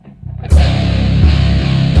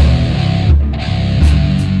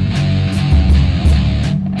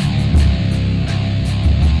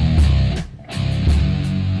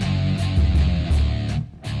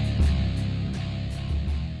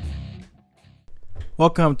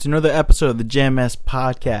Welcome to another episode of the JMS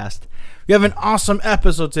Podcast. We have an awesome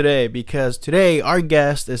episode today because today our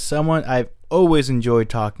guest is someone I've always enjoyed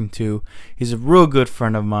talking to. He's a real good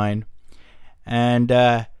friend of mine. And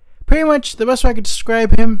pretty much the best way I could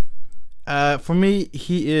describe him, for me,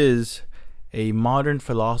 he is a modern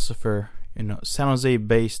philosopher, San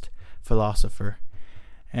Jose-based philosopher.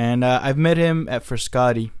 And I've met him at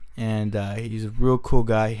Frascati, and he's a real cool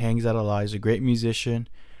guy. He hangs out a lot. He's a great musician.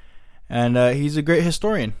 And he's a great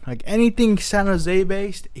historian. Like anything San Jose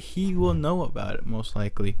based, he will know about it most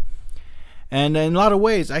likely. And in a lot of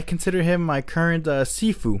ways, I consider him my current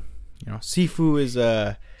Sifu.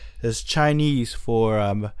 Sifu is Chinese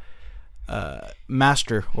for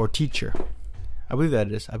master or teacher. I believe that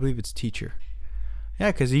it is. I believe it's teacher.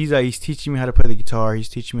 Yeah, because he's teaching me how to play the guitar. He's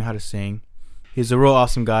teaching me how to sing. He's a real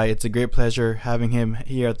awesome guy. It's a great pleasure having him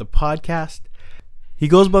here at the podcast. He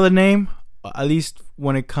goes by the name, at least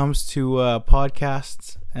when it comes to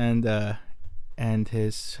podcasts and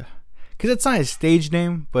his, because it's not his stage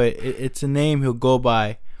name, but it's a name he'll go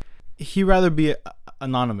by. He'd rather be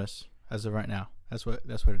anonymous as of right now. That's what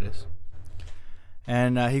it is.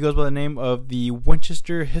 And he goes by the name of the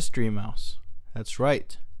Winchester History Mouse. That's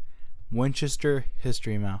right, Winchester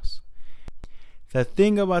History Mouse. The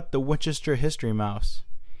thing about the Winchester History Mouse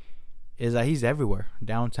is that he's everywhere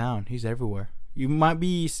downtown. He's everywhere. You might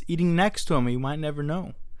be eating next to him, you might never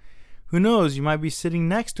know. Who knows? You might be sitting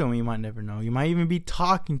next to him, you might never know. You might even be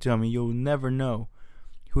talking to him, and you'll never know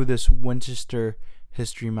who this Winchester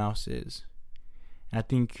History Mouse is. And I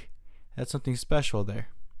think that's something special there.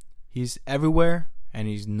 He's everywhere, and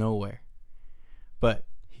he's nowhere. But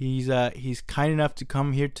he's kind enough to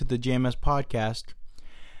come here to the JMS Podcast.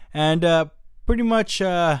 And pretty much,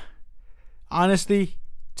 honestly,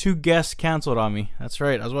 2 guests canceled on me. That's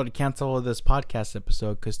right. I was about to cancel this podcast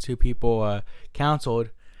episode because 2 people canceled.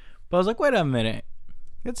 But I was like, wait a minute.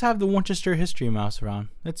 Let's have the Winchester History Mouse around.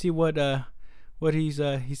 Let's see what he's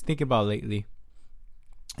thinking about lately.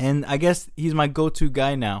 And I guess he's my go-to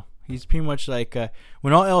guy now. He's pretty much like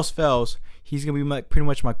when all else fails, he's gonna be pretty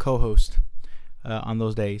much my co-host on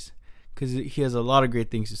those days because he has a lot of great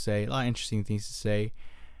things to say, a lot of interesting things to say,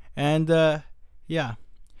 and yeah.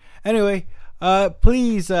 Anyway.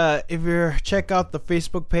 Please, if you check out the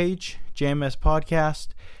Facebook page, JMS Podcast,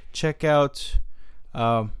 check out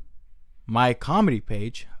my comedy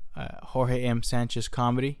page, Jorge M. Sanchez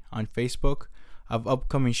Comedy on Facebook. I have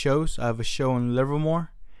upcoming shows. I have a show in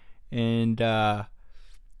Livermore, and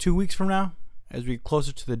 2 weeks from now, as we get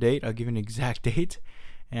closer to the date, I'll give you an exact date.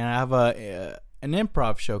 And I have an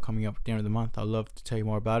improv show coming up at the end of the month. I'd love to tell you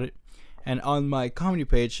more about it. And on my comedy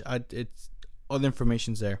page, it's all the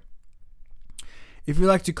information's there. If you'd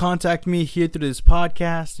like to contact me here through this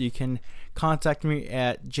podcast, you can contact me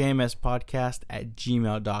at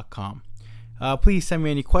jmspodcast@gmail.com. Please send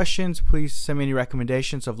me any questions. Please send me any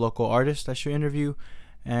recommendations of local artists I should interview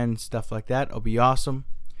and stuff like that. It'll be awesome.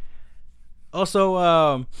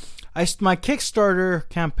 Also, my Kickstarter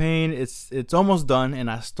campaign, it's almost done,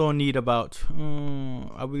 and I still need about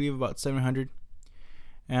 700.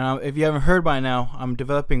 And if you haven't heard by now, I'm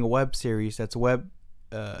developing a web series. That's a web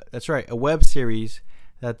series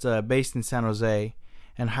that's based in San Jose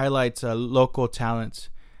and highlights local talents,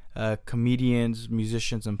 comedians,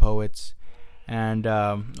 musicians, and poets. And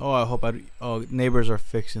neighbors are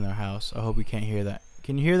fixing their house. I hope you can't hear that.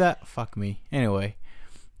 Can you hear that? Fuck me. Anyway,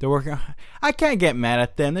 they're working. I can't get mad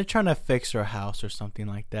at them. They're trying to fix their house or something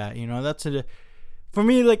like that. For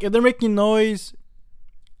me, like if they're making noise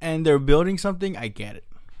and they're building something, I get it.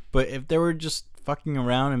 But if they were just fucking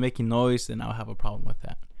around and making noise, then I'll have a problem with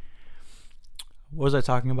that. What was I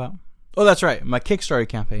talking about? Oh, that's right, my Kickstarter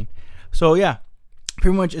campaign. So yeah,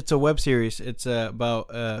 pretty much it's a web series. It's about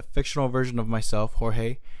a fictional version of myself,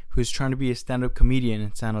 Jorge, who's trying to be a stand-up comedian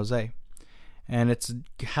in San Jose. And it's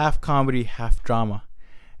half comedy, half drama.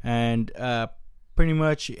 And pretty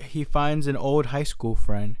much he finds an old high school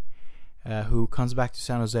friend who comes back to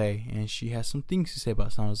San Jose, and she has some things to say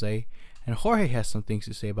about San Jose, and Jorge has some things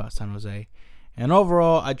to say about San Jose. And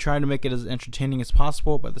overall, I try to make it as entertaining as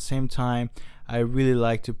possible, but at the same time, I really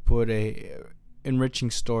like to put a enriching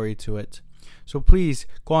story to it. So please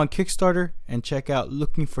go on Kickstarter and check out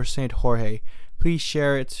Looking for Saint Jorge. Please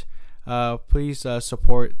share it. Please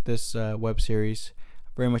support this web series.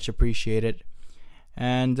 Very much appreciate it.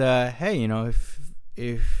 And hey,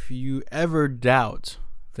 if you ever doubt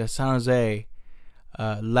that San Jose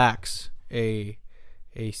lacks a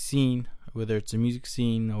scene, whether it's a music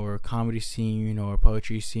scene or a comedy scene or a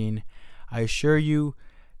poetry scene, I assure you,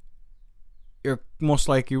 you're most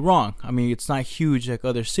likely wrong. I mean, it's not huge like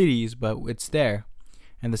other cities, but it's there.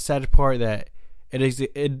 And the sad part that it is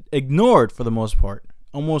ignored for the most part,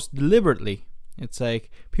 almost deliberately. It's like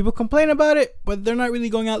people complain about it, but they're not really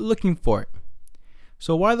going out looking for it.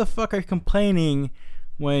 So why the fuck are you complaining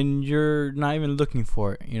when you're not even looking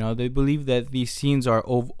for it? You know, they believe that these scenes are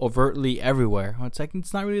overtly everywhere. It's like,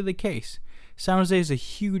 it's not really the case. San Jose is a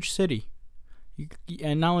huge city.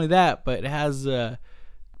 And not only that, but it has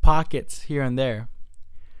pockets here and there.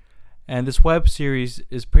 And this web series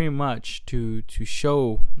is pretty much to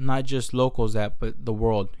show not just locals that, but the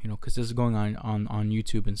world, you know, because this is going on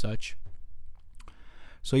YouTube and such.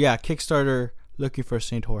 So yeah, Kickstarter looking for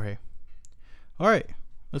Saint Jorge. All right,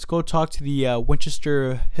 let's go talk to the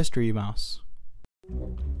Winchester History Mouse.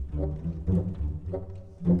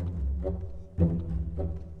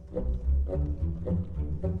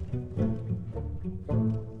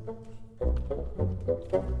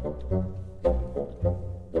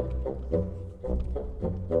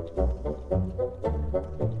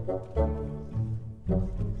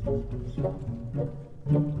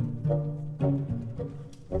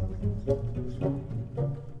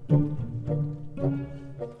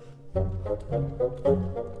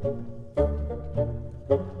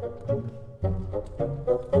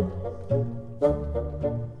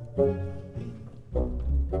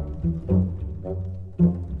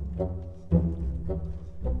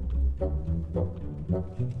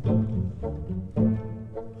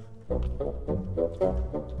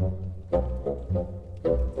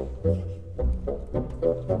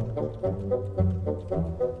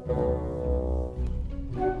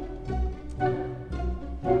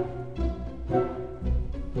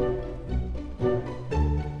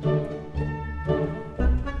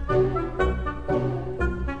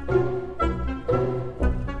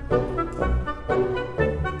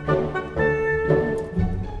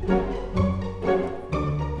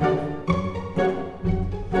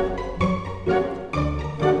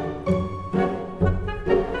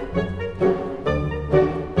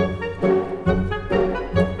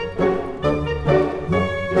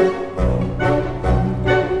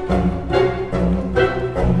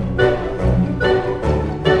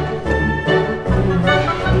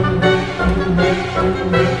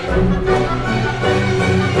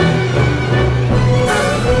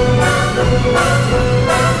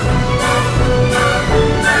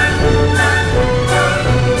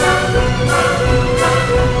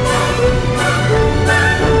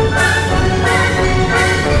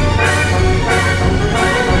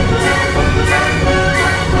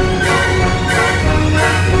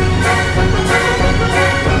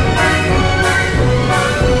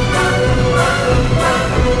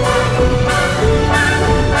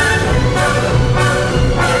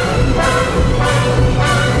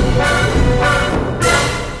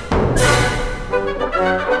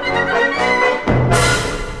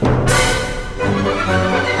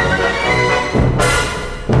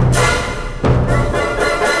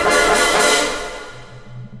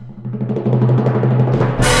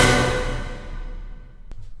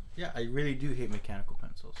 I really do hate mechanical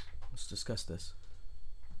pencils. Let's discuss this.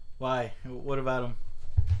 Why? What about them?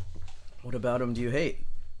 What about them do you hate?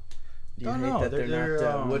 Do you Don't hate know. that they're not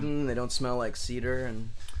They're, wooden? They don't smell like cedar and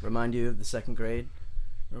remind you of the second grade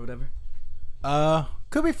or whatever?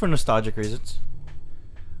 Could be for nostalgic reasons.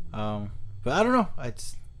 But I don't know.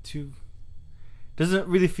 It's too doesn't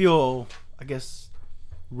really feel, I guess,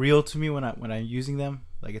 real to me when I'm using them.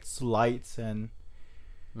 Like, it's light and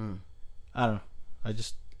I don't know.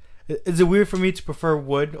 Is it weird for me to prefer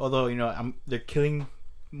wood? Although, you know, they're killing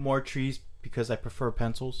more trees because I prefer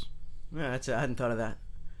pencils. Yeah, I hadn't thought of that.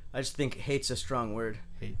 I just think hate's a strong word.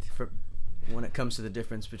 Hate. For when it comes to the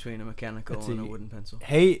difference between a mechanical and a wooden pencil.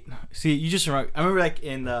 Hate. See, you just remember. I remember, like,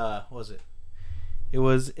 in what was it? It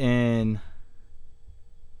was in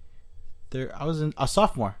there. I was in a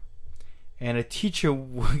sophomore, and a teacher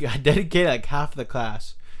dedicated like half of the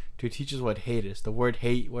class to teach us what hate is. The word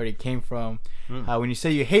hate, where it came from. When you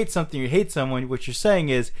say you hate something, you hate someone. What you're saying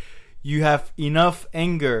is you have enough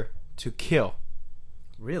anger to kill.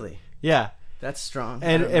 Really? Yeah. That's strong.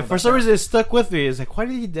 And for some reason it stuck with me. It's like, why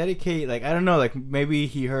did he dedicate, like, I don't know, like maybe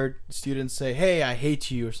he heard students say, hey, I hate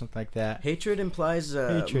you, or something like that. Hatred implies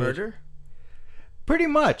murder? Pretty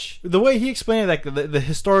much. The way he explained it, like the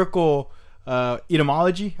historical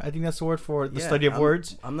etymology, I think that's the word for the study of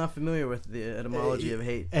words. I'm not familiar with the etymology of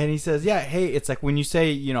hate. And he says, yeah, hate, it's like when you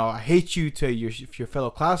say, you know, I hate you to your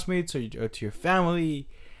fellow classmates or to your family,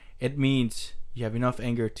 it means you have enough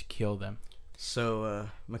anger to kill them. So,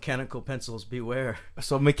 mechanical pencils, beware.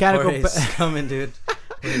 So mechanical coming, dude.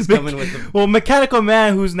 He's coming with them. Well, mechanical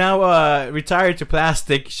man who's now retired to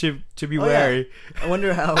plastic should be wary. Yeah. I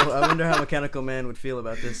wonder how mechanical man would feel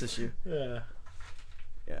about this issue. Yeah.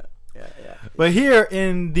 Yeah. But here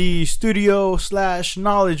in the studio /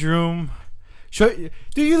 knowledge room, do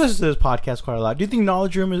you listen to this podcast quite a lot? Do you think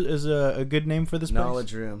knowledge room is a good name for this place?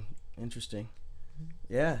 Knowledge room, interesting.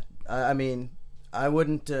 Yeah, I mean, I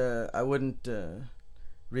wouldn't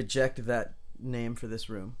reject that name for this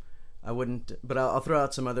room. I wouldn't, but I'll throw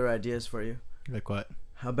out some other ideas for you. Like what?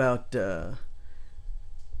 How about the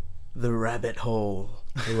rabbit hole?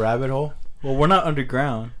 The rabbit hole? Well, we're not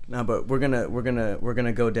underground. No, but we're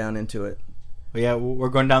gonna go down into it. But yeah, we're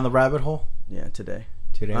going down the rabbit hole Yeah, today.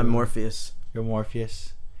 today. I'm Morpheus. You're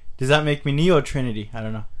Morpheus. Does that make me Neo or Trinity? I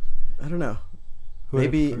don't know. I don't know. Who would I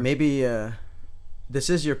prefer? Maybe this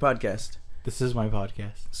is your podcast, This is my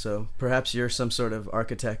podcast. so perhaps you're some sort of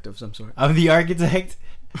architect of some sort. I'm the architect.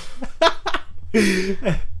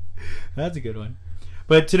 That's a good one.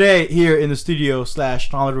 But today, here in the studio /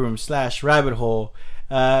 knowledge room / rabbit hole,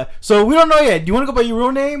 so we don't know yet. Do you want to go by your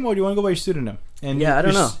real name or do you want to go by your pseudonym? And Yeah, I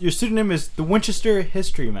don't know. Your pseudonym is the Winchester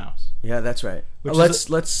History Mouse. Yeah, that's right. Which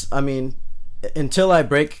Let's. I mean, until I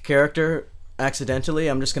break character accidentally,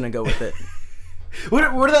 I'm just gonna go with it. Where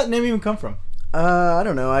did that name even come from? I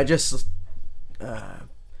don't know. I just.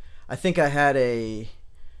 I think I had a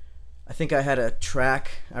track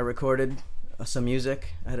I recorded some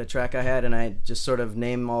music. I had a track I had, and I just sort of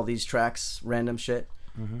named all these tracks random shit.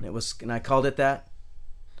 Mm-hmm. And I called it that,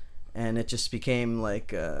 and it just became like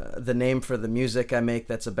the name for the music I make.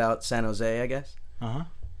 That's about San Jose, I guess. Uh-huh.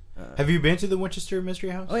 Have you been to the Winchester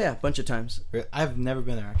Mystery House? Oh yeah, a bunch of times. I've never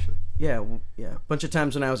been there actually. Yeah, a bunch of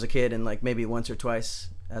times when I was a kid, and like maybe once or twice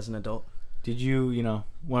as an adult. Did you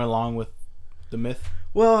went along with the myth?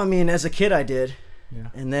 Well, I mean, as a kid I did. Yeah.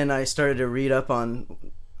 And then I started to read up on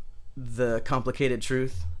the complicated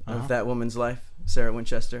truth of that woman's life, Sarah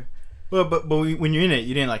Winchester. Well, but when you're in it,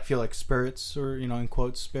 you didn't like feel like spirits or in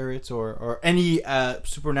quotes spirits or any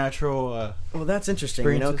supernatural. Well, that's interesting,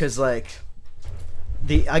 experiences? because like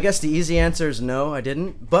I guess the easy answer is no, I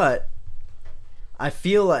didn't. But I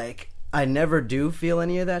feel like I never do feel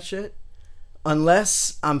any of that shit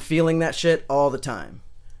unless I'm feeling that shit all the time,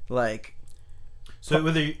 like. So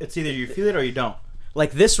it's either you feel it or you don't.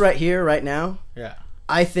 Like this right here, right now. Yeah.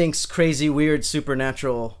 I think's crazy, weird,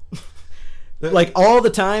 supernatural. Like all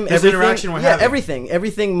the time, This interaction we're having.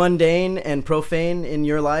 everything mundane and profane in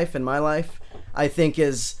your life and my life, I think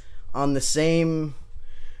is on the same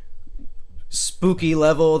spooky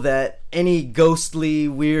level that any ghostly,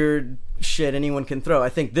 weird shit anyone can throw. I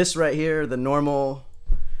think this right here, the normal,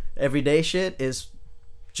 everyday shit, is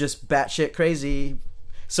just batshit crazy.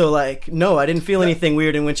 So like, no, I didn't feel anything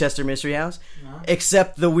weird in Winchester Mystery House,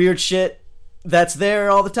 except the weird shit that's there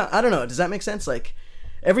all the time. I don't know. Does that make sense? Like,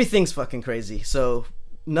 everything's fucking crazy. So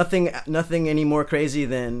nothing any more crazy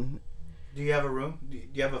than. Do you have a room? Do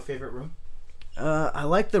you have a favorite room? I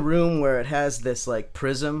like the room where it has this like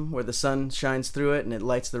prism where the sun shines through it and it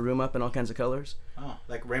lights the room up in all kinds of colors. Oh,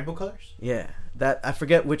 like rainbow colors? Yeah, that I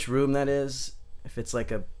forget which room that is. If it's like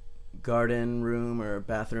a garden room or a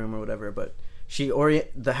bathroom or whatever, but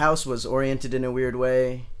the house was oriented in a weird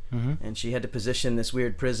way, and she had to position this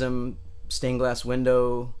weird prism stained glass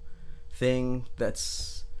window thing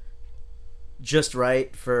that's just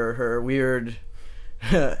right for her weird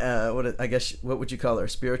what would you call her,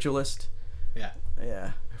 spiritualist?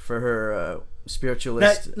 Yeah, for her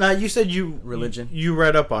spiritualist. Now you said religion. You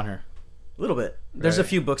read up on her a little bit. There's a Right.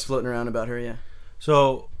 few books floating around about her. Yeah.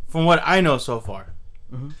 So from what I know so far,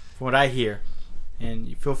 Mhm. from what I hear, and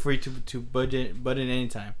you feel free to butt in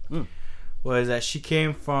anytime, was that she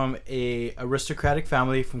came from a aristocratic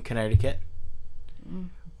family from Connecticut,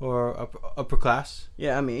 or upper class.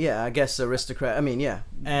 Yeah, I mean, yeah, I guess aristocrat. I mean, yeah,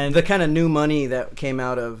 And the kind of new money that came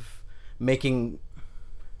out of making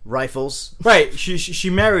rifles. right, she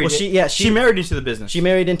married. Well, she married into the business. She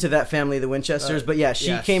married into that family, the Winchesters. But yeah, she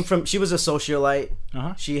yes. came from. She was a socialite.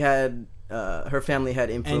 Uh-huh. She had her family had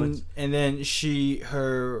influence. And then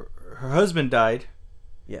her husband died.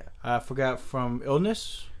 Yeah. I forgot from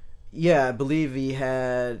illness. Yeah, I believe he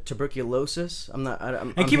had tuberculosis. I'm not.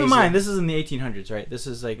 I'm And keep in hazy. mind, this is in the 1800s, right? This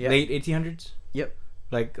is like Yep. late 1800s. Yep.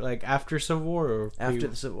 Like after Civil War or After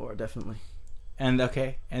the Civil War, definitely. And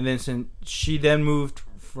then since she then moved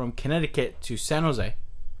from Connecticut to San Jose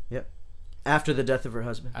Yep. After the death of her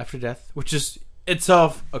husband. after death, which is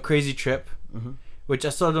itself a crazy trip. Mhm. Which I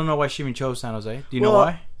still don't know why she even chose San Jose. Do you know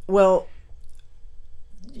why? Well,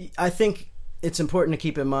 I think it's important to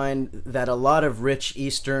keep in mind that a lot of rich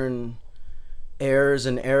Eastern heirs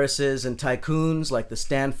and heiresses and tycoons like the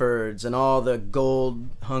Stanfords and all the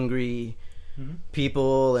gold-hungry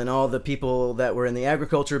people and all the people that were in the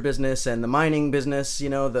agriculture business and the mining business,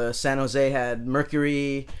 the San Jose had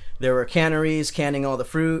mercury, there were canneries canning all the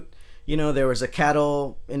fruit, there was a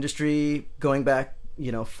cattle industry going back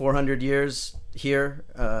 400 years here.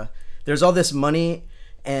 There's all this money,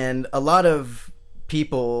 and a lot of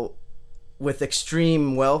people with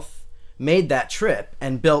extreme wealth made that trip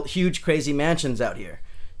and built huge crazy mansions out here.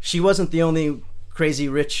 She wasn't the only crazy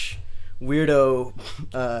rich weirdo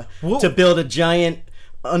to build a giant,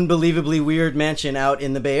 unbelievably weird mansion out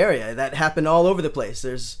in the Bay Area. That happened all over the place.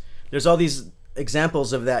 There's all these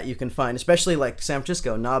examples of that you can find, especially like San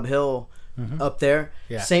Francisco, Nob Hill, up there.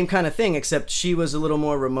 Yeah. Same kind of thing, except she was a little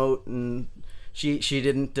more remote, and she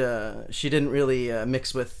didn't really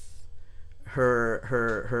mix with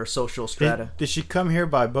her social strata. Did she come here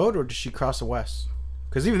by boat, or did she cross the west?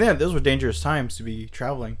 Because even then, those were dangerous times to be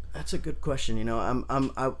traveling. That's a good question.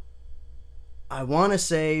 I want to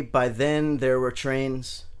say by then there were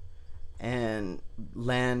trains and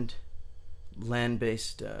land-based.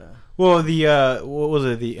 Well, the what was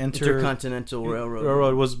it? The Intercontinental Railroad.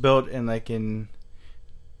 Railroad was built in I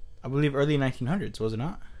believe, early 1900s. Was it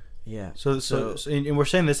not? Yeah. So and we're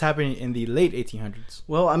saying this happened in the late 1800s.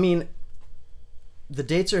 Well, I mean, the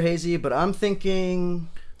dates are hazy, but I'm thinking.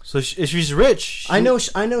 So if she's rich. I know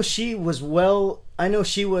she was I know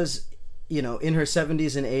she was, in her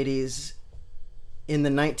 70s and 80s, in the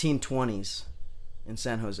 1920s, in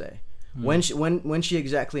San Jose. When she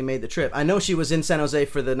exactly made the trip, I know she was in San Jose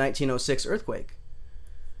for the 1906 earthquake.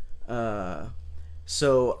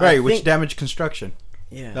 Which damaged construction.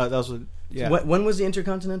 Yeah, that was what. Yeah. When was the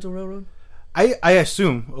Intercontinental Railroad? I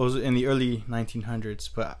assume it was in the early 1900s,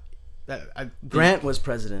 but Grant was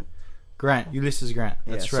president. Ulysses Grant.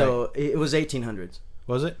 That's right. So it was 1800s.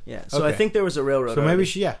 Was it? Yeah. So I think there was a railroad. So maybe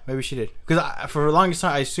she did. Because for the longest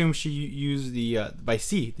time, I assumed she used the by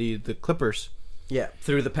sea the clippers. Yeah,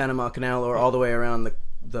 through the Panama Canal or all the way around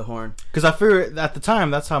the Horn. Because I figured at the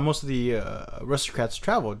time that's how most of the aristocrats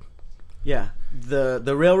traveled. Yeah,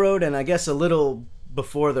 the railroad, and I guess a little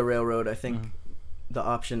before the railroad, I think the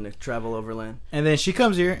option to travel overland. And then she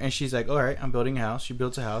comes here and she's like, "All right, I'm building a house." She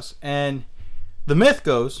builds a house, and the myth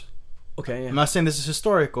goes. Okay, yeah. I'm not saying this is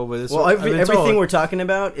historical, but this everything we're talking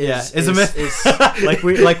about is a myth. Is like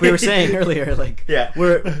we were saying earlier. Like, yeah,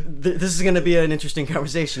 this is going to be an interesting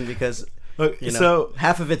conversation because so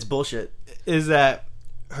half of it's bullshit. Is that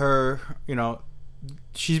her?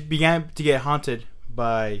 She began to get haunted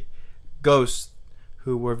by ghosts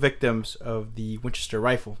who were victims of the Winchester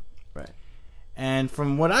rifle. Right. And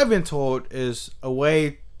from what I've been told, is a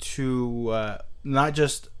way to not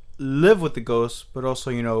just live with the ghosts, but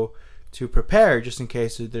also to prepare just in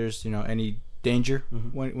case there's any danger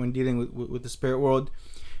when dealing with the spirit world.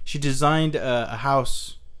 She designed a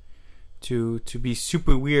house to be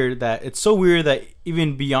super weird, that it's so weird that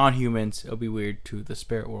even beyond humans it'll be weird to the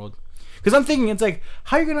spirit world. Because I'm thinking, it's like,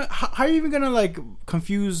 how are you even gonna like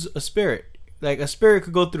confuse a spirit? Like, a spirit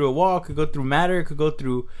could go through a wall, could go through matter, could go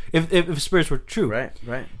through if spirits were true.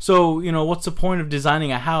 Right. So, what's the point of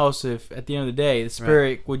designing a house if at the end of the day the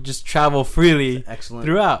spirit would just travel freely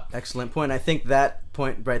throughout? Excellent point. I think that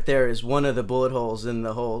point right there is one of the bullet holes in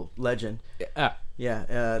the whole legend.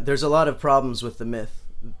 Yeah. There's a lot of problems with the myth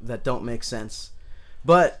that don't make sense.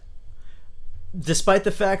 But despite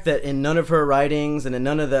the fact that in none of her writings and in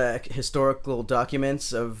none of the historical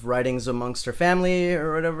documents of writings amongst her family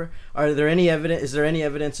or whatever, is there any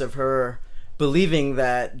evidence of her believing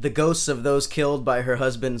that the ghosts of those killed by her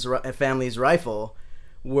husband's family's rifle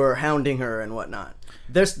were hounding her and whatnot?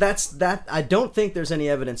 I don't think there's any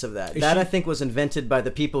evidence of that. I think was invented by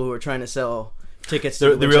the people who were trying to sell tickets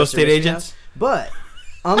to the real estate agents. But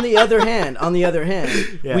on the other hand,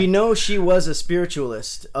 yeah, we know she was a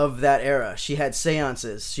spiritualist of that era. She had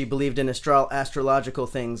seances. She believed in astrological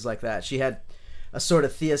things like that. She had a sort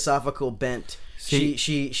of theosophical bent.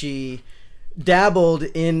 She dabbled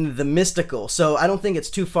in the mystical. So I don't think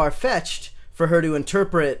it's too far-fetched for her to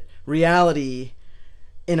interpret reality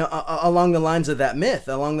along the lines of that myth,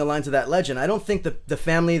 along the lines of that legend. I don't think the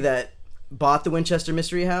family that bought the Winchester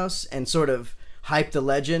Mystery House and sort of hyped the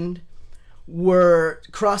legend were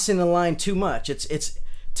crossing the line too much. It's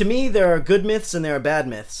to me, there are good myths and there are bad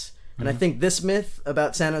myths, and I think this myth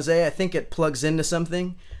about San Jose, I think it plugs into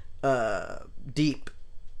something deep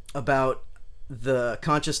about the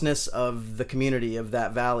consciousness of the community of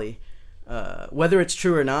that valley. Whether it's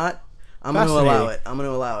true or not, I'm going to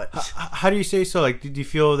allow it. How do you say so? Like, did you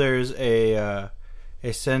feel there's a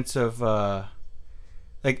sense of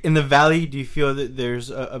like in the valley? Do you feel that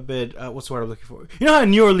there's a bit? What's the word I'm looking for? You know how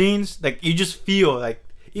in New Orleans, like you just feel like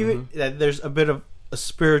even that there's a bit of a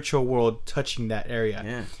spiritual world touching that area.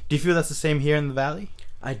 Yeah. Do you feel that's the same here in the valley?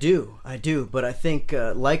 I do, but I think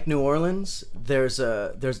like New Orleans, this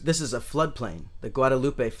is a floodplain, the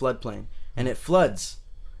Guadalupe floodplain, and it floods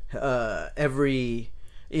every,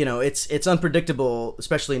 it's unpredictable,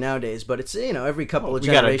 especially nowadays. But it's every couple of we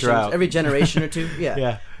got a generations, drought. every generation or two. Yeah.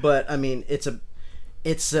 Yeah. But I mean,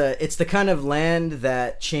 it's the kind of land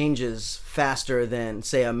that changes faster than,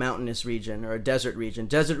 say, a mountainous region or a desert region.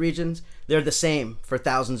 Desert regions, they're the same for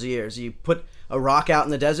thousands of years. You put a rock out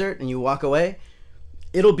in the desert and you walk away,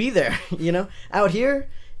 it'll be there. Out here,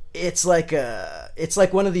 it's like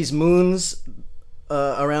one of these moons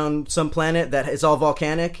around some planet that is all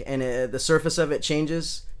volcanic, and the surface of it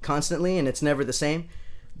changes constantly, and it's never the same.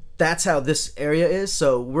 That's how this area is.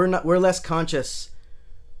 So we're less conscious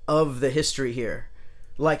of the history here.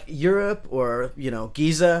 Like Europe or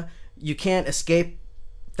Giza, you can't escape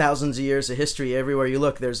thousands of years of history. Everywhere you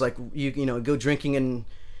look, there's like you go drinking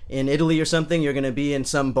in Italy or something, you're going to be in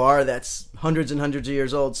some bar that's hundreds and hundreds of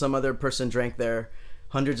years old. Some other person drank there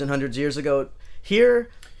hundreds and hundreds of years ago. Here,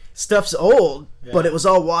 stuff's old, but it was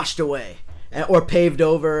all washed away or paved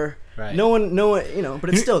over. Right. No one, but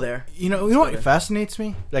it's still there. You know what fascinates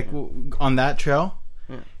me? Like on that trail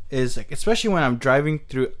is like, especially when I'm driving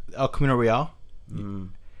through El Camino Real.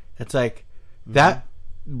 It's like that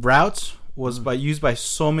route was used by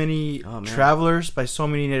so many travelers, by so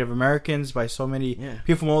many Native Americans, by so many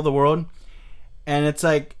people from all over the world, and it's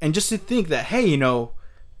like, and just to think that, hey,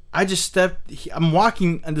 I'm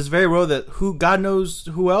walking on this very road that God knows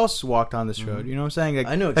who else walked on this road. You know what I'm saying? Like,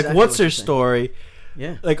 I know exactly like what's what their you're saying. story?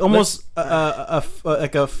 Yeah, like almost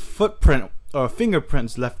like a footprint or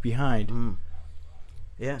fingerprints left behind.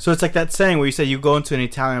 Yeah. So it's like that saying where you say you go into an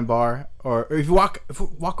Italian bar, or if you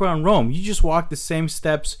walk around Rome, you just walk the same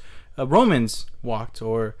steps Romans walked,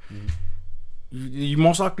 or you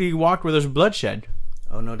most likely walked where there's bloodshed.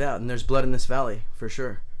 Oh, no doubt. And there's blood in this valley, for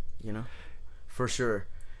sure. For sure.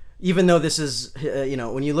 Even though this is,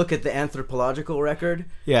 when you look at the anthropological record,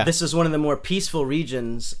 this is one of the more peaceful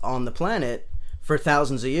regions on the planet for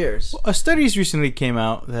thousands of years. Well, studies recently came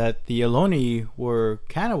out that the Ohlone were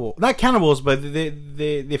not cannibals, but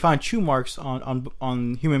they found chew marks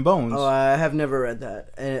on human bones. Oh, I have never read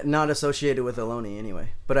that. Not associated with Ohlone, anyway.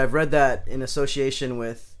 But I've read that in association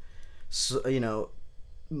with,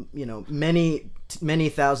 many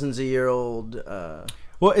thousands of year old.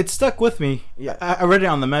 Well, it stuck with me. Yeah. I read it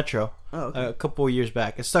on the Metro okay. a couple of years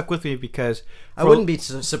back. It stuck with me because I wouldn't be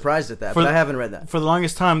surprised at that, but I haven't read that. For the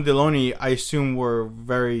longest time, the Ohlone, I assume, were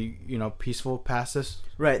very peaceful pacifists.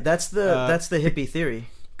 Right. That's the hippie theory.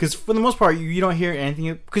 Because for the most part, you don't hear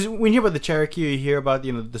anything. Because when you hear about the Cherokee, you hear about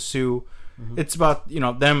the Sioux. Mm-hmm. It's about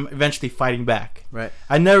them eventually fighting back. Right.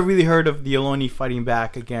 I never really heard of the Ohlone fighting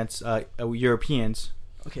back against Europeans.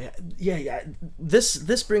 Okay. Yeah.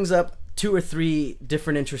 This brings up 2 or 3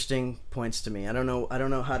 different interesting points to me. I don't know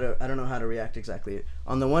how to react exactly.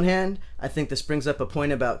 On the one hand, I think this brings up a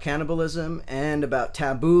point about cannibalism and about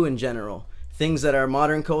taboo in general. Things that our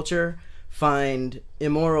modern culture find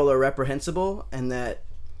immoral or reprehensible, and that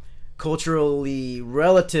culturally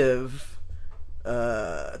relative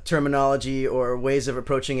terminology or ways of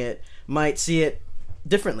approaching it might see it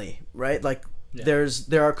differently, right? Like there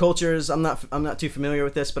are cultures, I'm not too familiar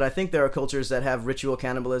with this, but I think there are cultures that have ritual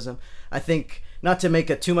cannibalism. I think, not to make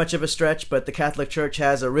it too much of a stretch, but the Catholic Church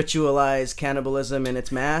has a ritualized cannibalism in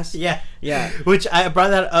its mass. Yeah. Yeah. Which I brought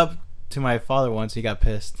that up to my father once. He got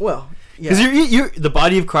pissed. Well, yeah. Because you're the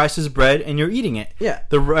body of Christ is bread and you're eting it. Yeah.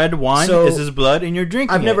 The red wine is his blood and you're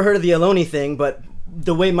drinking it. I've never heard of the Ohlone thing, but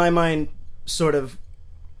the way my mind sort of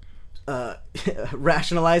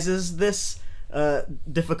rationalizes this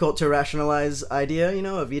difficult to rationalize idea,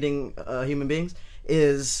 of eating human beings,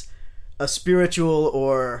 is a spiritual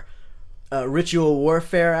or ritual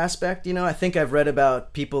warfare aspect. I think I've read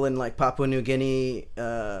about people in like Papua New Guinea,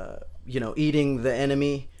 eating the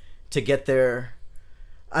enemy to get their,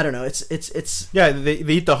 I don't know. It's yeah. They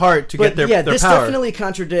eat the heart to get their this power. Definitely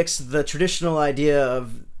contradicts the traditional idea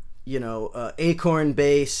of acorn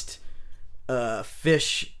based,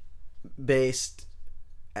 fish based,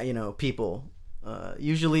 people.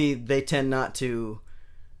 Usually they tend not to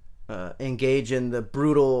engage in the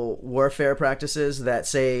brutal warfare practices that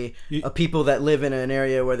say people that live in an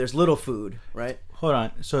area where there's little food, right? Hold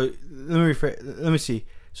on. So let me see.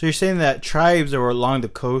 So you're saying that tribes that were along the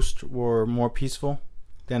coast were more peaceful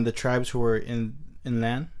than the tribes who were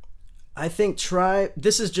inland? I think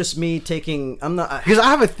this is just me taking. I'm not, because I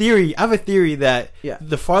have a theory. That Yeah.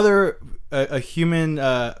 the farther a human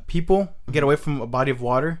people get away from a body of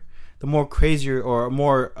water, the more crazier or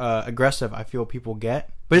more aggressive I feel people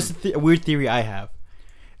get. But it's a weird theory I have.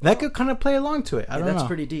 That could kind of play along to it. I don't know. That's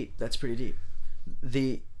pretty deep.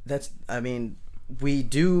 We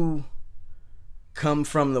do come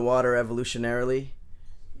from the water evolutionarily.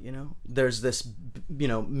 There's this,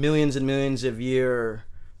 millions and millions of year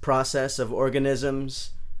process of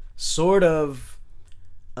organisms, sort of.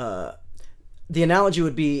 The analogy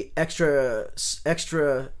would be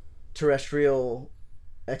extraterrestrial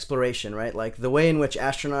exploration, right? Like the way in which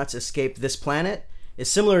astronauts escaped this planet is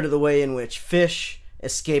similar to the way in which fish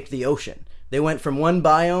escaped the ocean. They went from one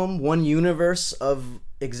biome, one universe of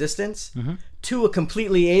existence, to a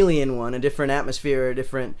completely alien one, a different atmosphere, a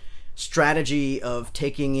different strategy of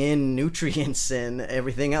taking in nutrients and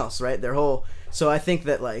everything else, right? So I think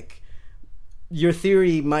that like your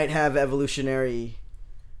theory might have evolutionary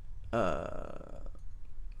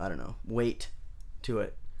weight to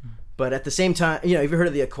it. But at the same time, have you heard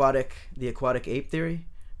of the aquatic ape theory?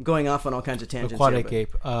 I'm going off on all kinds of tangents. Aquatic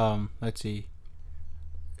ape. Let's see.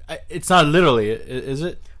 It's not literally, is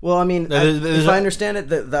it? Well, I mean, if I understand it,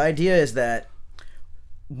 the idea is that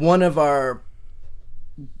one of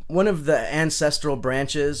the ancestral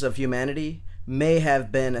branches of humanity may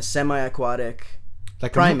have been a semi-aquatic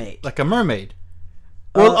primate, like a mermaid.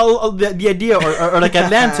 The idea, or like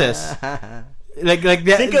Atlantis. Like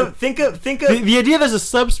that. Think of the idea. There's a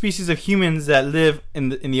subspecies of humans that live in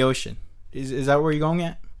the ocean. Is that where you're going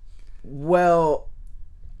at? Well,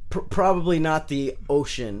 probably not the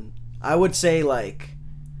ocean. I would say the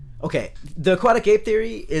aquatic ape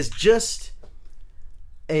theory is just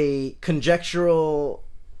a conjectural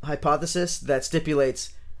hypothesis that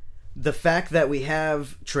stipulates the fact that we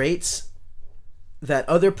have traits that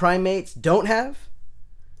other primates don't have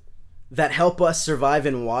that help us survive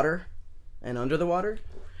in water and under the water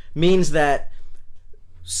means that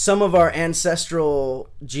some of our ancestral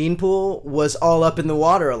gene pool was all up in the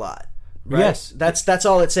water a lot. Right? Yes. That's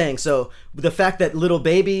all it's saying. So the fact that little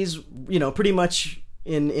babies, pretty much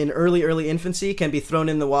in early infancy can be thrown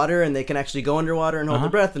in the water and they can actually go underwater and hold their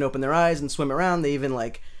breath and open their eyes and swim around. They even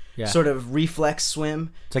sort of reflex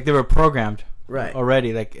swim. It's like they were programmed. Right.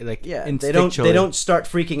 Already, like instinctually. They don't start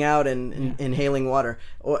freaking out and inhaling water,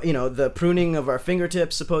 or the pruning of our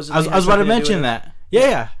fingertips supposedly. I was about to mention that.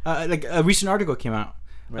 Yeah. Like a recent article came out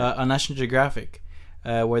on National Geographic,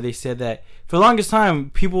 where they said that for the longest time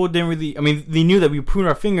people didn't really. I mean, they knew that we prune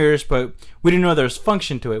our fingers, but we didn't know there was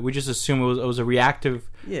function to it. We just assumed it was a reactive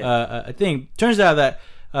thing. Turns out that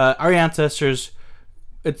our ancestors.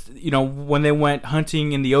 It's when they went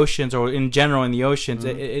hunting in the oceans or in general in the oceans,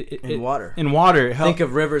 in water. Think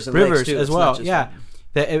of rivers and rivers lakes too. as well. Yeah,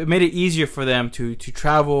 that it made it easier for them to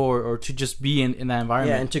travel or to just be in that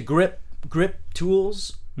environment. Yeah, and to grip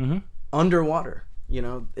tools underwater.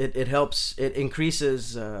 It helps. It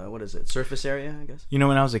increases surface area, I guess. When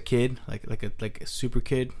I was a kid, like a super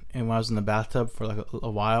kid, and when I was in the bathtub for like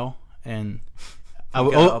a while, and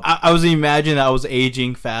I was imagining that I was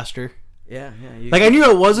aging faster. Yeah. I knew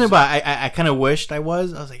I wasn't, but I kind of wished I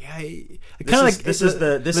was. I was like, this is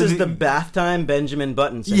the bath time Benjamin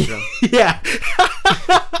Button syndrome. Yeah.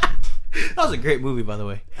 That was a great movie, by the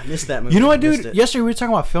way. I missed that movie. You know what, dude? Yesterday we were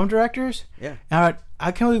talking about film directors. Yeah. And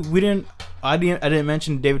I can't believe I didn't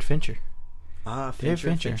mention David Fincher.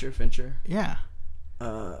 Fincher. Yeah.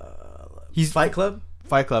 He's Fight Club.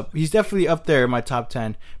 He's definitely up there in my top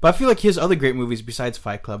 10. But I feel like he has other great movies besides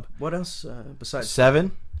Fight Club. What else besides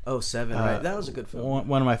Seven? Oh, Seven, right. That was a good film.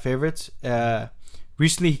 One of my favorites.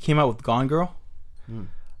 Recently, he came out with Gone Girl.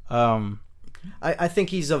 I think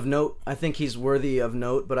he's of note. I think he's worthy of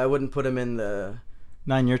note, but I wouldn't put him in the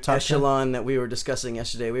 9-year top echelon 10? that we were discussing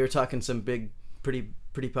yesterday. We were talking some big, pretty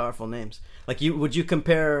powerful names. Would you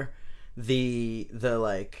compare the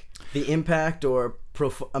impact or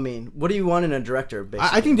I mean, what do you want in a director?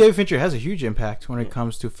 Basically, I think David Fincher has a huge impact when it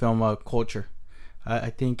comes to film culture.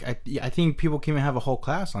 I think people can even have a whole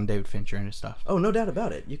class on David Fincher and his stuff. Oh, no doubt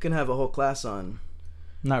about it. You can have a whole class on.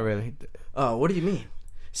 Not really. Oh, what do you mean?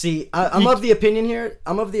 See, I'm of the opinion here.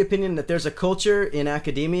 I'm of the opinion that there's a culture in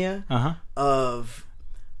academia of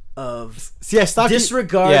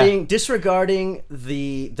disregarding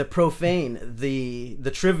the profane,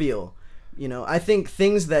 the trivial. I think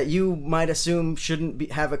things that you might assume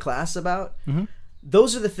shouldn't have a class about.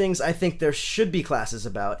 Those are the things I think there should be classes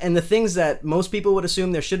about, and the things that most people would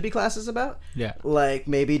assume there should be classes about. Yeah, like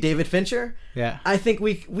maybe David Fincher. Yeah, I think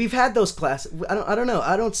we've had those classes. I don't know.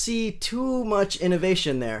 I don't see too much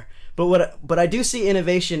innovation there, but I do see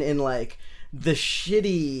innovation in like the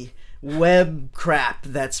shitty web crap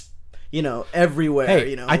that's everywhere.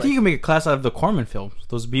 Hey, I think you can make a class out of the Corman films,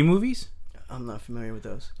 those B movies. I'm not familiar with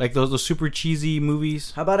those. Like those super cheesy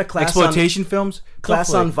movies. How about a class exploitation films?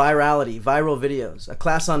 Class on virality, viral videos. A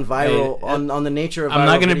class on viral on the nature of. I'm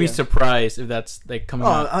not going to videos. be surprised if that's like coming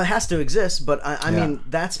out. It has to exist, but I mean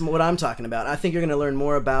that's what I'm talking about. I think you're going to learn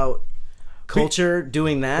more about culture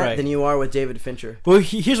doing that Right. than you are with David Fincher. Well,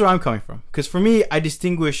 here's where I'm coming from. Because for me, I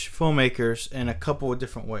distinguish filmmakers in a couple of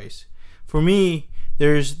different ways. For me,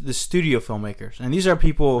 there's the studio filmmakers, and these are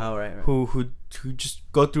people Oh, right. who just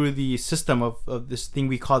go through the system of this thing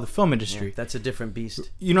we call the film industry. Yeah, that's a different beast.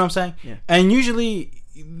 You know what I'm saying? Yeah. And usually,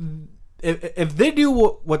 if they do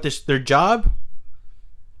what their job,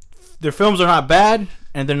 their films are not bad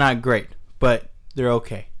and they're not great, but they're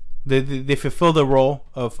okay. They fulfill the role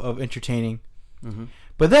of entertaining. Mm-hmm.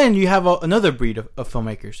 But then you have another breed of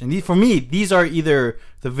filmmakers, and for me, these are either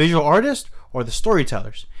the visual artists or the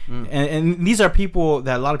storytellers, and these are people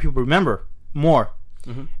that a lot of people remember more.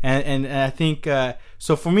 Mm-hmm. And I think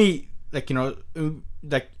so. For me, like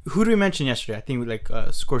like who did we mention yesterday? I think like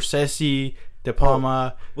Scorsese, De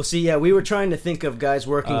Palma, Well, see, yeah, we were trying to think of guys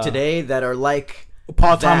working today that are like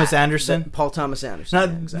Paul that- Thomas Anderson. Paul Thomas Anderson. Now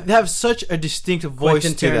yeah, exactly. they have such a distinctive voice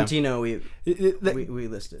Quentin to them. Tarantino, That- we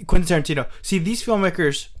listed. Quentin Tarantino. See, these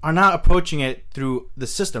filmmakers are not approaching it through the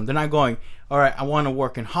system. They're not going, all right, I want to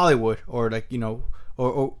work in Hollywood, or like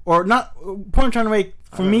or not. Point I'm trying to make,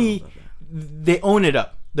 for me, they own it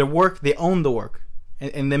up. Their work, they own the work,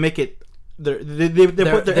 and they make it. They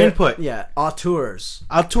put their input. Yeah, auteurs.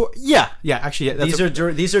 Yeah. Actually, yeah,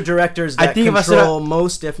 These are directors that think if I said control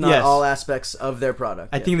most, if not Yes. all, aspects of their product.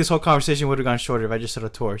 I think this whole conversation would have gone shorter if I just said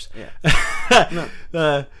auteurs. Yeah.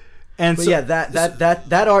 No. And But so, yeah,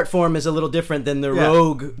 that art form is a little different than the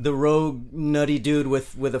Yeah. rogue nutty dude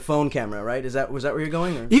with a phone camera, right? Was that where you're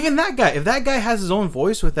going? Or? even that guy, if that guy has his own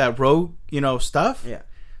voice with that rogue, stuff, Yeah.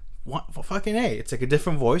 fucking A. It's like a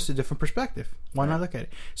different voice, a different perspective. Why not look at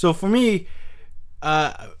it? So for me,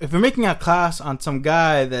 if you're making a class on some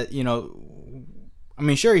guy that, I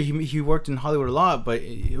mean, sure, he worked in Hollywood a lot, but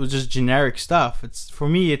it was just generic stuff. For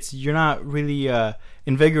me, you're not really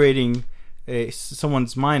invigorating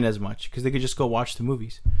someone's mind as much, because they could just go watch the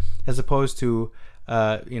movies, as opposed to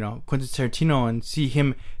Quentin Tarantino and see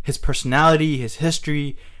his personality, his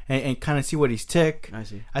history, and kind of see what he's tick. I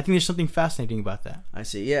see. I think there's something fascinating about that. I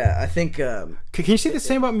see. Yeah, I think. Can you say the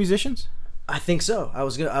same about musicians? I think so. I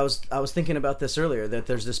was thinking about this earlier, that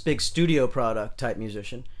there's this big studio product type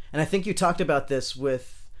musician, and I think you talked about this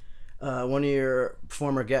with one of your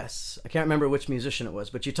former guests. I can't remember which musician it was,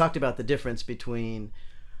 but you talked about the difference between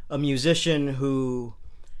a musician who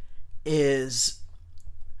is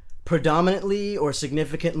predominantly or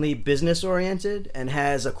significantly business oriented and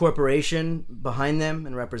has a corporation behind them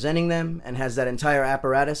and representing them, and has that entire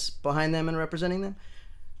apparatus behind them and representing them.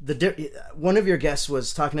 One of your guests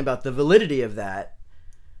was talking about the validity of that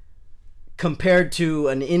compared to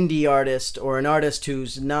an indie artist or an artist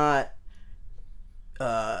who's not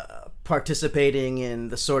participating in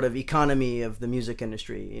the sort of economy of the music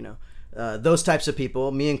industry. Those types of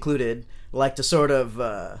people, me included, like to sort of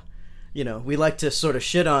we like to sort of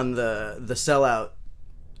shit on the sellout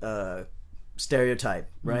stereotype,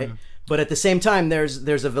 right? Mm-hmm. But at the same time,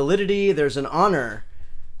 there's a validity, there's an honor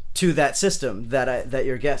to that system that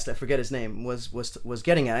your guest, I forget his name, was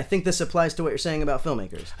getting at. I think this applies to what you're saying about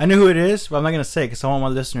filmmakers. I know who it is, but I'm not going to say, because I want my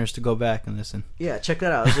listeners to go back and listen. Yeah, check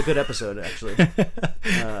that out. It was a good episode, actually.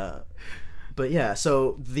 But yeah,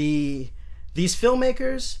 so these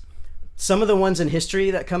filmmakers, some of the ones in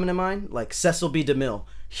history that come into mind, like Cecil B. DeMille,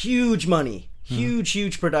 huge money,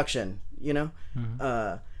 huge production,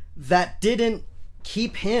 that didn't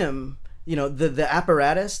keep him, the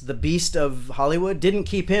apparatus, the beast of Hollywood, didn't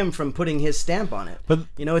keep him from putting his stamp on it. But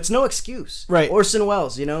it's no excuse. Right. Orson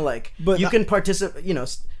Welles, but you can participate,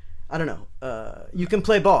 I don't know, you can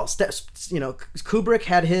play ball. Kubrick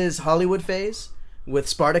had his Hollywood phase with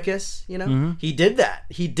Spartacus, he did that.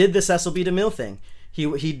 He did the Cecil B. DeMille thing.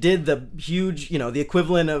 He did the huge, the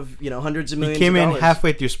equivalent of, hundreds of millions of dollars. He came in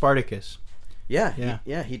halfway through Spartacus.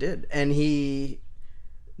 Yeah. He did. And he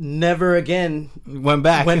never again went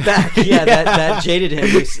back. Yeah, that jaded him.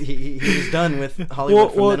 He was done with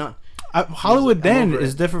Hollywood from then on. Hollywood then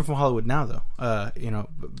is different from Hollywood now, though.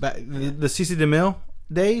 The CC DeMille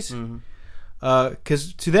days,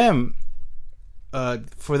 because to them,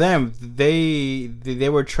 for them, they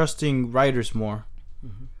were trusting writers more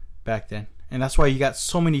back then. And that's why you got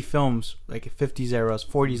so many films, like 50s eras,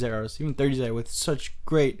 40s eras, even 30s eras, with such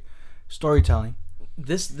great storytelling.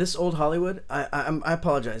 This old Hollywood, I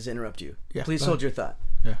apologize to interrupt you. Yeah, please hold your thought.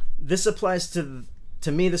 Yeah. This applies to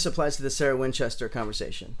me. This applies to the Sarah Winchester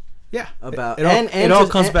conversation. Yeah. About it all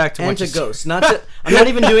comes back to and what to you Ghost. Not to, I'm not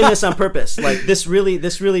even doing this on purpose. Like this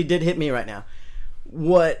really did hit me right now.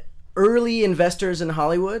 What early investors in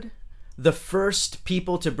Hollywood, the first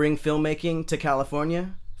people to bring filmmaking to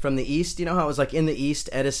California from the East, how it was like in the East,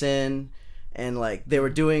 Edison, and like they were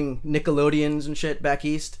doing Nickelodeons and shit back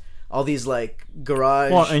East. all these like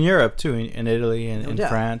garage. Well, in Europe too, in Italy and in Yeah.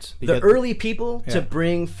 France. The early people Yeah. to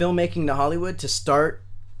bring filmmaking to Hollywood, to start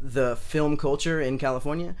the film culture in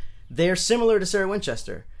California, they're similar to Sarah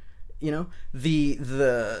Winchester. You know,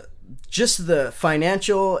 the just the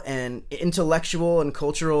financial and intellectual and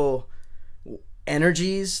cultural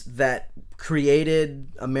energies that created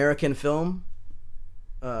American film,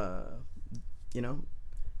 you know,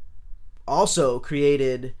 also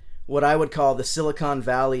created what I would call the Silicon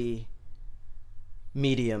Valley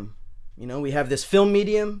medium. You know, we have this film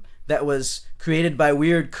medium that was created by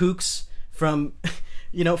weird kooks from,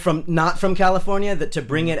 you know, from not from California, that to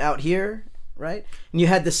bring it out here, right? And you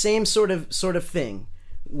had the same sort of thing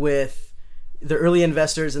with the early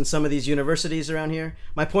investors in some of these universities around here.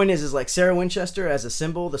 My point is like Sarah Winchester as a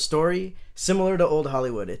symbol, the story, similar to old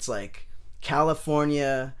Hollywood. It's like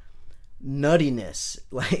California nuttiness.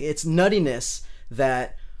 Like it's nuttiness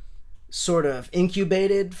that sort of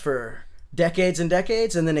incubated for decades and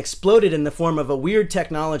decades and then exploded in the form of a weird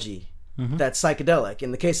technology that's psychedelic.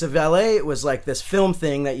 In the case of LA, it was like this film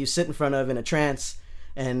thing that you sit in front of in a trance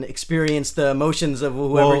and experience the emotions of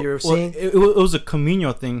whoever you're seeing. It was a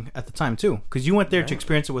communal thing at the time too, because you went there to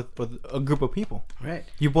experience it with a group of people. Right.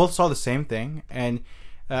 You both saw the same thing, and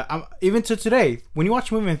even to today, when you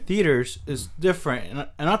watch a movie in theaters, it's different. And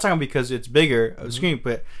I'm not talking because it's bigger of a screen,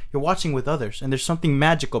 but you're watching with others, and there's something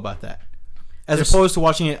magical about that, as opposed to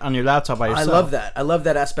watching it on your laptop by yourself. I love that. I love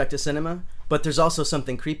that aspect of cinema, but there's also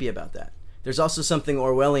something creepy about that. There's also something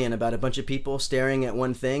Orwellian about a bunch of people staring at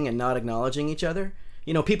one thing and not acknowledging each other.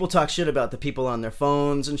 You know, people talk shit about the people on their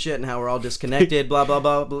phones and shit and how we're all disconnected, blah, blah,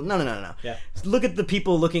 blah, blah. No. Yeah. Look at the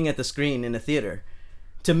people looking at the screen in a theater.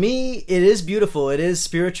 To me, it is beautiful. It is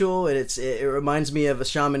spiritual. It reminds me of a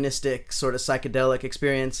shamanistic sort of psychedelic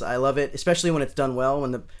experience. I love it, especially when it's done well.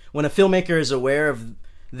 When a filmmaker is aware of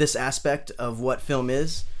this aspect of what film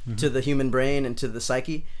is to the human brain and to the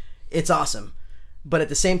psyche, it's awesome. But at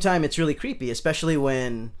the same time, it's really creepy, especially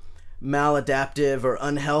when maladaptive or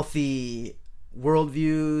unhealthy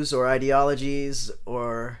worldviews or ideologies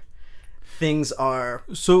or things are.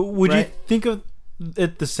 So would you Right? think of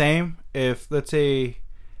it the same if, let's say,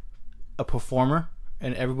 a performer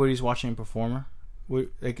and everybody's watching a performer,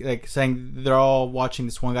 like saying they're all watching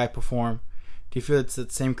this one guy perform? Do you feel it's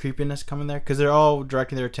that same creepiness coming there because they're all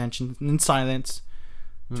directing their attention in silence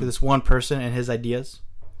to this one person and his ideas?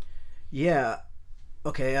 Yeah.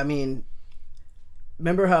 Okay. I mean,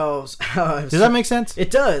 remember how Does that make sense? It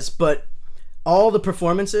does, but all the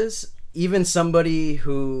performances, even somebody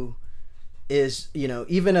who is, you know,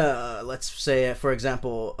 even let's say, for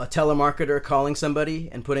example, a telemarketer calling somebody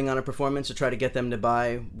and putting on a performance to try to get them to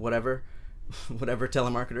buy whatever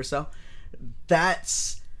telemarketers sell,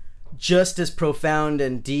 that's just as profound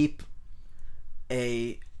and deep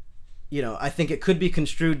I think it could be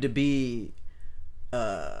construed to be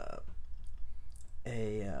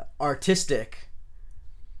artistic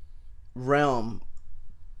realm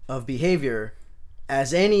of behavior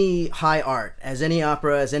as any high art, as any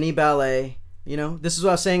opera, as any ballet. You know, this is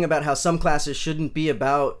what I was saying about how some classes shouldn't be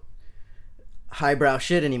about highbrow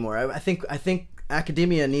shit anymore. I think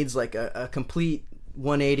academia needs like a complete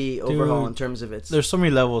 180 overhaul in terms of its. There's so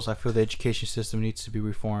many levels. I feel the education system needs to be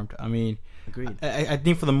reformed. I mean, agreed. I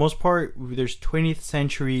think for the most part, there's 20th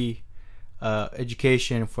century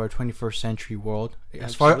education for a 21st century world.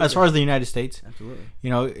 As far as the United States, Absolutely. you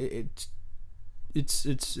know,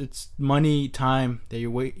 it's money, time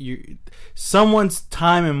that someone's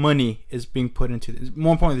time and money is being put into this.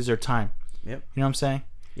 More importantly, is their time. Yep. You know what I'm saying?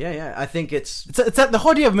 Yeah. I think it's that the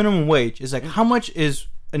whole idea of minimum wage is like, how much is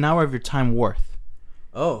an hour of your time worth?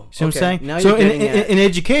 Oh, see what I'm saying? Now so you're getting at, in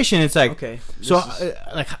education, it's like, okay. So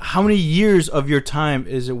like, how many years of your time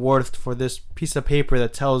is it worth for this piece of paper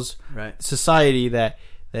that tells society that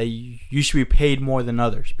you should be paid more than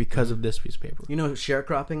others because of this piece of paper? You know what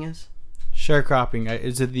sharecropping is? Sharecropping,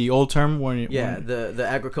 is it the old term? The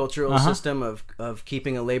agricultural system of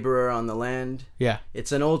keeping a laborer on the land. Yeah.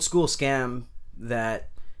 It's an old school scam that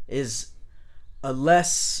is a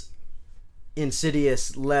less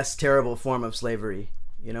insidious, less terrible form of slavery.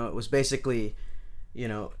 You know, it was basically, you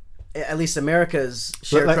know, at least America's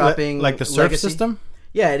sharecropping, like the serf legacy. system.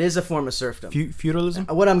 Yeah, it is a form of serfdom. Feudalism.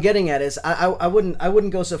 What I'm getting at is, I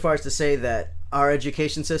wouldn't go so far as to say that our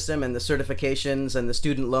education system and the certifications and the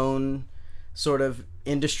student loan sort of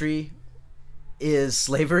industry is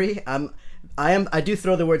slavery. I do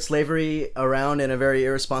throw the word slavery around in a very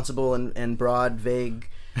irresponsible and broad, vague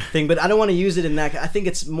thing, but I don't want to use it in that. I think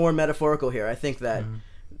it's more metaphorical here. I think that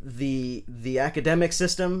the academic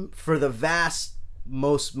system, for the vast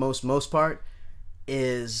most part,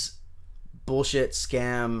 is bullshit,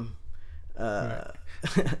 scam.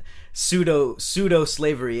 pseudo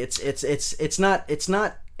slavery. It's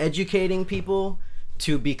not educating people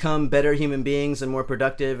to become better human beings and more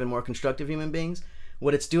productive and more constructive human beings.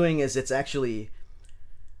 What it's doing is it's actually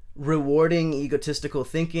rewarding egotistical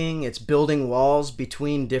thinking. It's building walls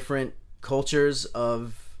between different cultures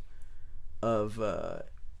of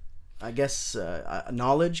I guess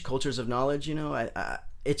knowledge, cultures of knowledge. You know,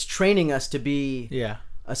 it's training us to be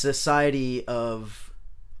a society of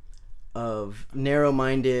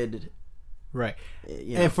narrow-minded. Right.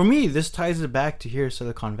 You know. And for me, this ties it back to here,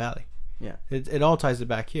 Silicon Valley. Yeah. It all ties it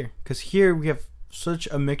back here, because here we have such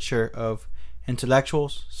a mixture of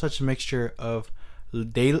intellectuals, such a mixture of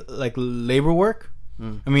labor work.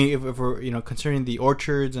 I mean, if we're concerning the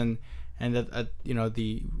orchards and that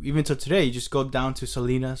the even to today, you just go down to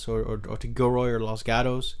Salinas or to Gilroy or Los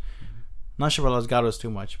Gatos. Not sure about Los Gatos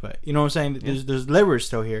too much, but you know what I'm saying. Yeah. There's laborers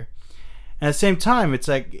still here, and at the same time,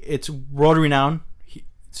 it's world renowned,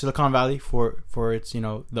 Silicon Valley, for its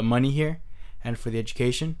the money here and for the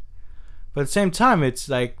education. But at the same time, it's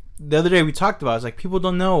like the other day we talked about. It's like people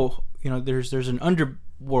don't know. There's an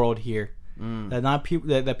underworld here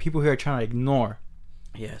that people here are trying to ignore.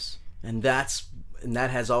 Yes, and that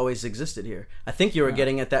has always existed here. I think you were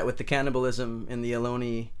getting at that with the cannibalism in the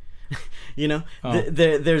Ohlone.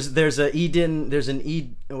 There's a Eden. There's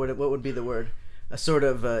an What would be the word? A sort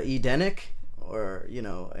of Edenic or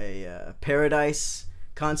a paradise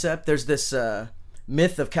concept. There's this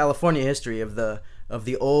myth of California history of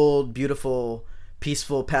the old, beautiful,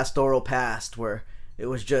 peaceful, pastoral past where it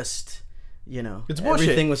was just, it's bullshit.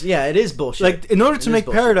 Everything was, it is bullshit. Like, in order to make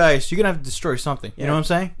paradise, you're gonna have to destroy something. Yeah. You know what I'm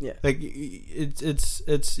saying? Yeah. Like, it's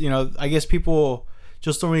I guess people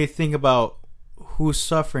just don't really think about who's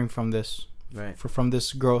suffering from this, right? From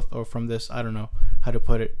this growth or from this, I don't know how to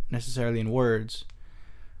put it necessarily in words,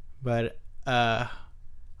 but I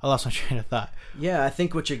lost my train of thought. Yeah, I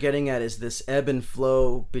think what you're getting at is this ebb and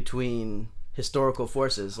flow between historical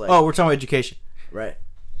forces. Like, we're talking about education. Right.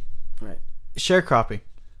 Sharecropping.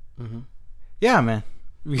 Mm-hmm. Yeah, man.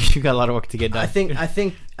 You got a lot of work to get done. I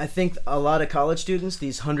think a lot of college students,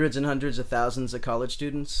 these hundreds and hundreds of thousands of college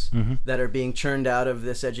students that are being churned out of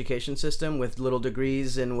this education system with little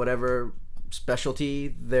degrees in whatever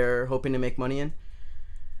specialty they're hoping to make money in,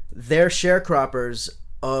 they're sharecroppers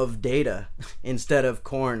of data instead of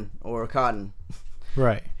corn or cotton.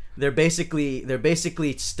 Right. They're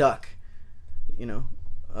basically stuck. They're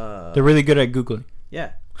really good at Googling.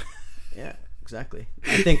 Yeah. Yeah. Exactly.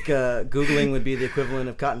 I think Googling would be the equivalent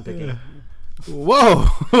of cotton picking. Whoa!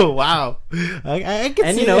 Wow! I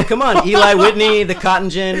can see it. Come on, Eli Whitney, the cotton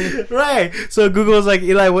gin. Right. So Google's like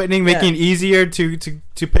Eli Whitney, making it easier to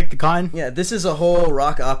pick the cotton. Yeah, this is a whole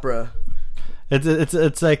rock opera.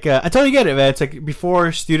 It's like I totally get it, man. It's like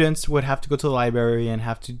before students would have to go to the library and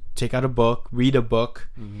have to take out a book, read a book,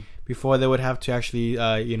 before they would have to actually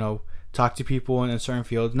talk to people in a certain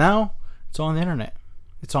field. Now it's all on the internet.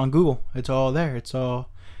 It's on Google. It's all there. It's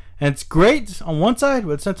all, and it's great on one side,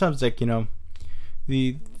 but sometimes like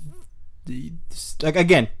the like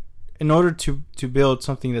again, in order to build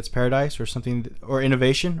something that's paradise or something or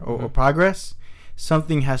innovation or progress,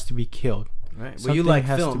 something has to be killed. Right. Something Well, you like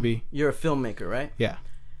has film. to be. You're a filmmaker, right? Yeah.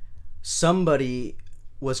 Somebody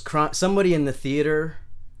in the theater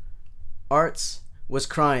arts was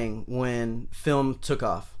crying when film took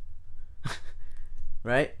off.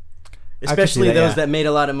 Right? Especially those that made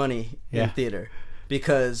a lot of money in theater.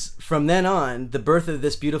 Because from then on, the birth of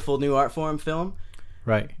this beautiful new art form, film,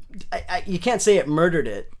 right? You can't say it murdered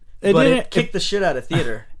it, but it kicked the shit out of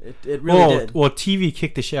theater. It really did. Well, TV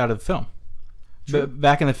kicked the shit out of the film.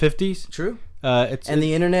 Back in the 50s. True.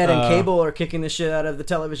 The internet and cable are kicking the shit out of the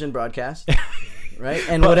television broadcast. Right?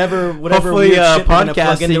 And whatever hopefully, weird shit we're gonna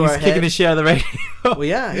plug into our is kicking the shit out of the radio. Well,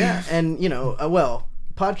 yeah. And,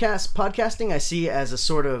 podcasting I see as a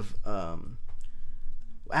sort of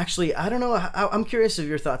actually, I don't know, I'm curious of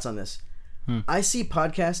your thoughts on this. I see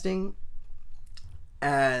podcasting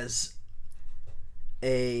as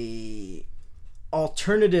a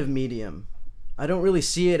alternative medium. I don't really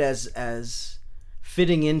see it as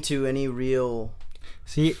fitting into any real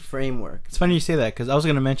framework. It's funny you say that, because I was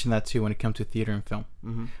going to mention that too when it comes to theater and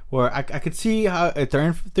film. Where I could see how they're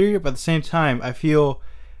in theater, but at the same time I feel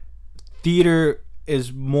theater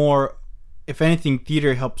is more, if anything,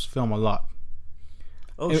 theater helps film a lot.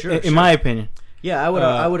 Oh, in my opinion. Yeah,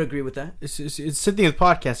 I would agree with that. It's something with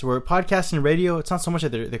podcasts, where podcasting and radio, it's not so much that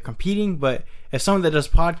they're competing, but if someone that does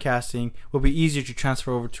podcasting will be easier to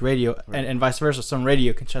transfer over to radio, and vice versa, some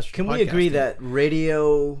radio can transfer to podcasting. Can we agree that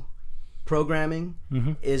radio programming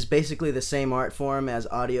is basically the same art form as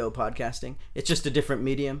audio podcasting? It's just a different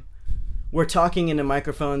medium. we're talking into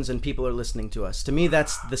microphones and people are listening to us. To me,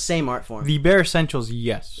 that's the same art form. The bare essentials,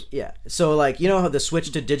 yes. Yeah. So, like, you know how the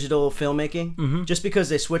switch to digital filmmaking? Mm-hmm. Just because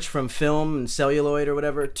they switch from film and celluloid or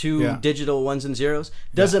whatever to Yeah. digital ones and zeros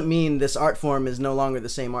doesn't mean this art form is no longer the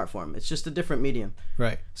same art form. It's just a different medium.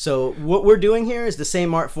 Right. So what we're doing here is the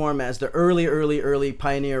same art form as the early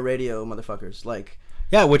pioneer radio motherfuckers. Like,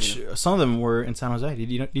 Yeah, which some of them were in San Jose. Did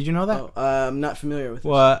you know that? I'm not familiar with.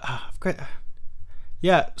 Well,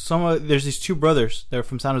 yeah, there's these two brothers. They're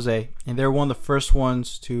from San Jose, and they're one of the first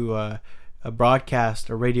ones to broadcast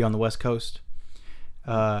a radio on the West Coast.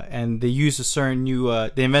 And they used a certain new.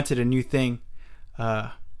 They invented a new thing.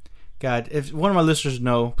 God, if one of my listeners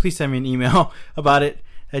know, please send me an email about it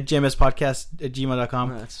at jmspodcast@gmail.com.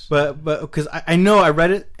 No, that's- But because I know I read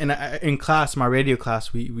it, and in class, my radio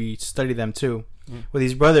class, we studied them too. With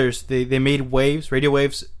these brothers, they made radio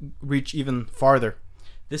waves reach even farther.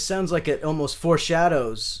 This sounds like it almost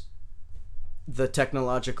foreshadows the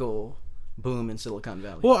technological boom in Silicon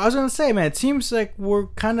Valley. Well, I was gonna say, man, it seems like we're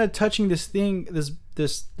kind of touching this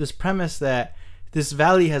premise that this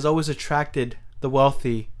valley has always attracted the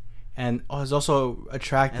wealthy, and has also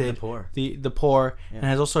attracted And the poor. the poor, Yeah. and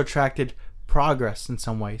has also attracted progress in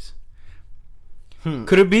some ways.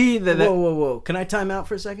 Could it be that? Whoa! Can I time out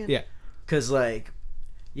for a second? Yeah. Because, like,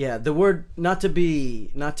 yeah, the word, not to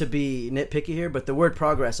be nitpicky here, but the word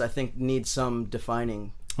progress, I think, needs some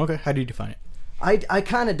defining. Okay, how do you define it? I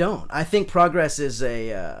kind of don't. I think progress is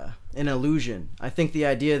an illusion. I think the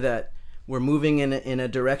idea that we're moving in a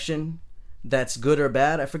direction that's good or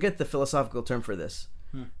bad. I forget the philosophical term for this,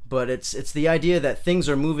 but it's the idea that things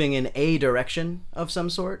are moving in a direction of some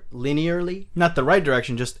sort, linearly. Not the right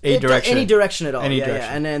direction, just a direction. Any direction at all. Any yeah, direction.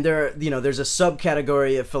 yeah. And then there's a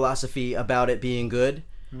subcategory of philosophy about it being good.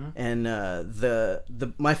 And one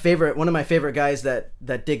of my favorite guys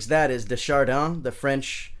that digs that is Desjardins, the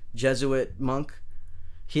French Jesuit monk.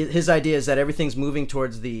 His idea is that everything's moving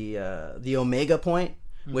towards the omega point,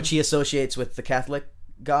 which he associates with the Catholic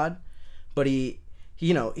God. But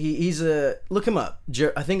he's a, look him up.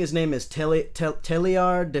 I think his name is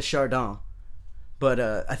Teilhard de Chardin, but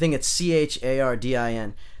I think it's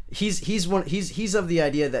Chardin. He's of the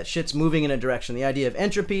idea that shit's moving in a direction. The idea of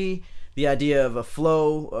entropy, the idea of a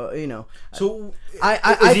flow. So,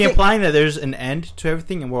 I is he think, implying that there's an end to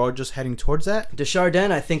everything, and we're all just heading towards that?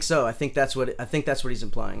 Desjardins, I think so. I think that's what he's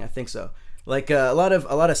implying. I think so. Like a lot of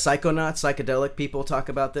psychonauts, psychedelic people talk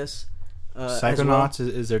about this. Psychonauts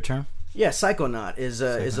is their term. Yeah, psychonaut is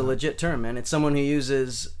a legit term, man. It's someone who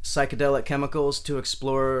uses psychedelic chemicals to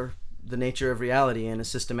explore the nature of reality in a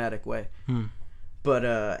systematic way. But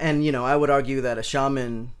I would argue that a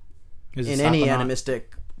shaman Is a in any psychonaut?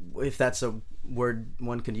 animistic, if that's a word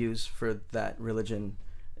one could use for that religion,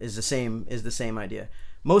 is the same idea.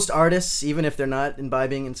 Most artists, even if they're not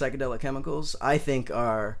imbibing in psychedelic chemicals, I think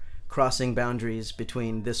are crossing boundaries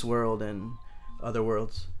between this world and other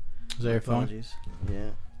worlds. Is that your phone? Apologies. Yeah.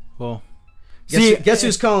 Well, Guess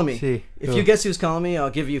who's calling me? See, If who? you guess who's calling me,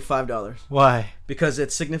 I'll give you $5 Why because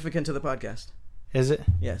it's significant to the podcast. is it?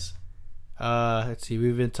 Yes. Let's see.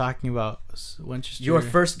 We've been talking about Winchester. Your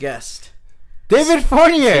first guest. David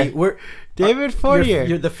Fournier. See, we're David Fournier.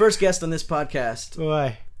 You're the first guest on this podcast.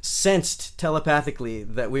 Why Sensed telepathically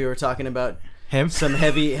that we were talking about him? some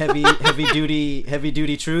heavy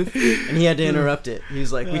duty truth, and he had to interrupt it. He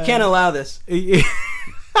was like, "We can't allow this."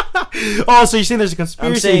 Oh, so you're saying there's a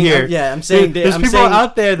conspiracy I'm saying, here? I'm saying There's I'm people saying-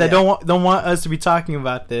 out there that yeah. don't want us to be talking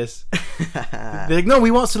about this. They're like, no,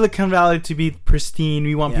 we want Silicon Valley to be pristine.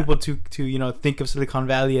 We want Yeah. people to think of Silicon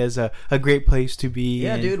Valley as a great place to be.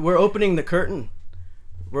 Yeah, and- dude, we're opening the curtain.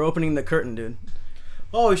 We're opening the curtain, dude.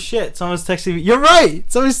 Oh shit! Someone's texting me. You're right.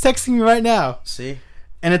 Someone's texting me right now, See?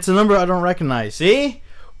 and it's a number I don't recognize. See?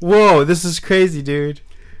 Whoa, this is crazy, dude.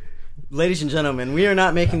 Ladies and gentlemen, we are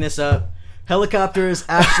not making this up. Helicopter is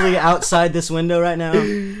actually outside this window right now.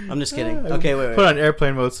 I'm just kidding. Okay, wait. Put on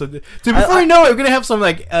airplane mode. So, dude, before you know it, we're gonna have some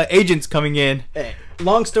agents coming in. Hey,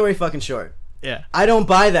 long story fucking short. Yeah. I don't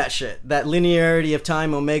buy that shit. That linearity of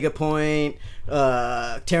time, omega point.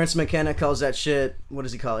 Terrence McKenna calls that shit. What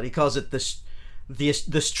does he call it? He calls it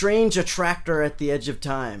the strange attractor at the edge of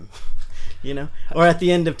time. Or at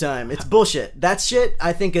the end of time. It's bullshit. That shit,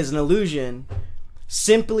 I think, is an illusion.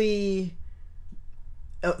 Simply.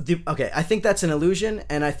 I think that's an illusion,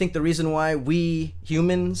 and I think the reason why we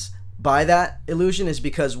humans buy that illusion is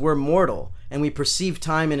because we're mortal and we perceive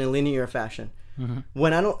time in a linear fashion.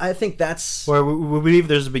 When I think that's where we believe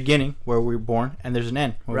there's a beginning where we're born and there's an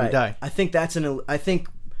end where we die. I think that's I think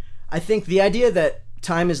the idea that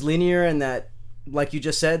time is linear and that, like you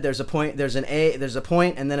just said, there's a point, there's a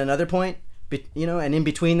point, and then another point, and in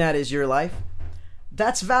between that is your life.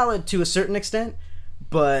 that's valid to a certain extent,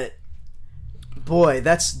 but boy,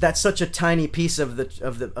 that's such a tiny piece of the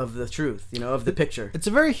truth, of the picture. It's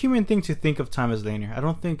a very human thing to think of time as linear. I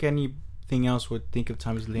don't think anything else would think of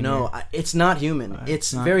time as linear. No, it's not human.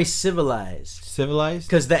 It's not very civilized. Civilized?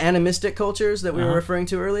 Because the animistic cultures that we were referring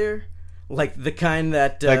to earlier, like the kind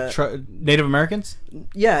that Native Americans?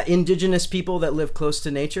 Yeah, indigenous people that live close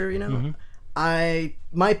to nature, Mm-hmm. I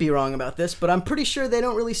might be wrong about this, but I'm pretty sure they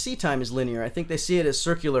don't really see time as linear. I think they see it as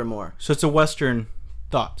circular more. So it's a Western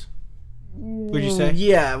thought, would you say?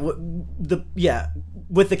 Yeah,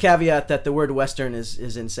 with the caveat that the word Western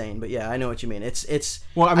is insane. But yeah, I know what you mean. It's.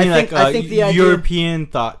 Well, I mean, I think the European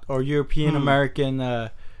idea, thought or European American.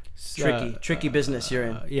 Tricky business you're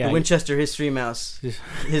in. Yeah, the Winchester History Mouse.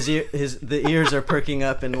 The ears are perking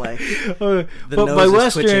up and like. But by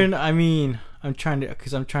Western, I mean. I'm trying to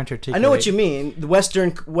articulate. I know what you mean. The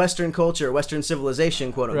Western culture, Western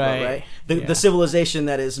civilization, quote unquote, right? The civilization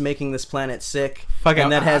that is making this planet sick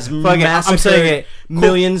and that has massacred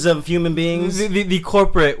millions of human beings. The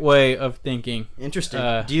corporate way of thinking. Interesting.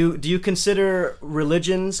 Do you consider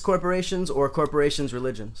religions corporations or corporations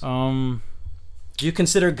religions? Do you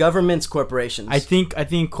consider governments corporations? I think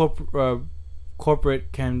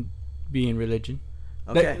corporate can be in religion.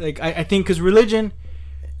 Okay. I think because religion.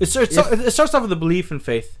 It starts off with a belief and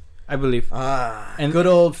faith, I believe. And good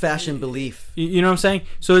old-fashioned belief. You know what I'm saying?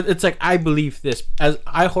 So it's like, I believe this. As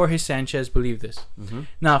I, Jorge Sanchez, believe this. Mm-hmm.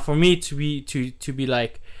 Now, for me to be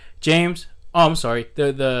like, James... Oh, I'm sorry.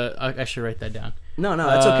 I should write that down. No,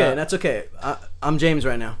 that's okay. That's okay. I'm James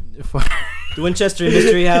right now. The Winchester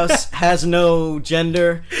Mystery House has no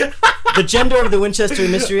gender. The gender of the Winchester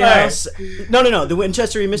Mystery House... Right. No. The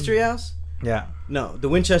Winchester Mystery House? Yeah. No, the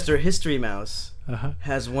Winchester History Mouse...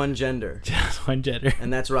 has one gender. Just one gender.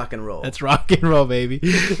 And that's rock and roll. That's rock and roll, baby.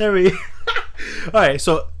 There we go. All right,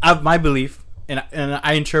 so I have my belief, and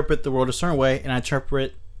I interpret the world a certain way, and I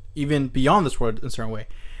interpret even beyond this world in a certain way.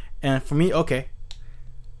 And for me, okay.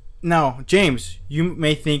 Now, James, you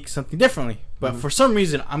may think something differently, but for some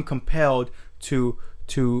reason, I'm compelled to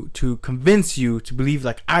convince you to believe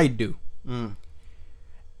like I do. Mm.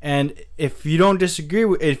 And if you disagree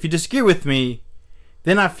with me,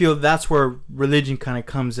 then I feel that's where religion kind of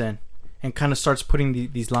comes in and kind of starts putting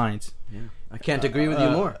these lines. Yeah, I can't agree with you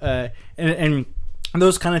more. And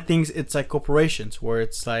those kind of things, it's like corporations where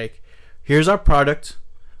it's like, here's our product,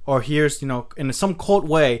 or here's, in some cult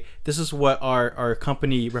way, this is what our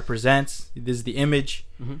company represents. This is the image.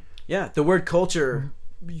 Mm-hmm. Yeah, the word culture.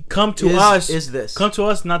 Come to us,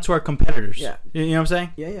 not to our competitors. Yeah, you know what I'm saying?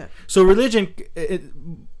 Yeah. So religion,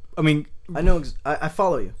 I know. I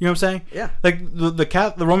follow you. You know what I'm saying? Yeah. Like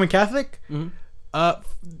the Roman Catholic. Mm-hmm.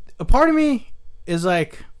 A part of me is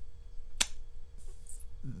like,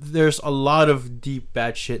 there's a lot of deep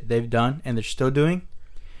bad shit they've done and they're still doing.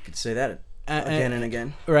 You could say that again and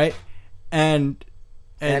again. Right. And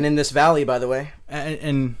in this valley, by the way.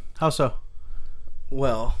 And how so?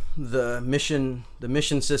 Well, the mission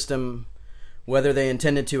system, whether they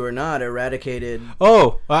intended to or not, eradicated.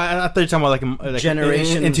 Oh, I thought you were talking about like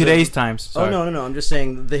generations in today's times. Sorry. Oh no! I'm just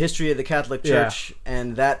saying the history of the Catholic Church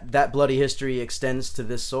and that bloody history extends to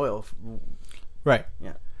this soil. Right.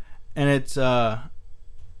 Yeah. And it's and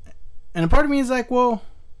a part of me is like, well,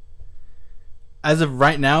 as of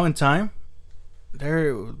right now in time,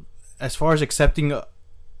 they're, as far as accepting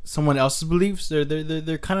someone else's beliefs,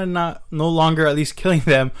 they're kind of no longer at least killing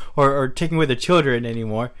them or taking away their children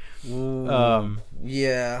anymore.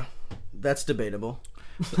 Yeah, that's debatable.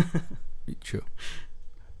 True.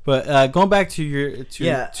 But going back to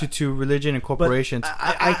religion and corporations,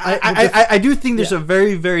 I do think there's a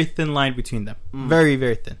very, very thin line between them. Very,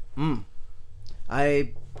 very thin.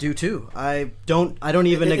 I do too. I don't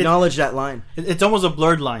even acknowledge that line. It's almost a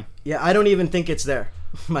blurred line. Yeah, I don't even think it's there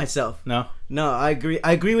myself. No, I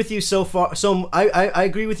agree with you so far. So I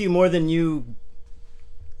agree with you more than you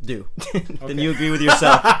do. Than you agree with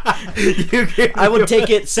yourself. I would take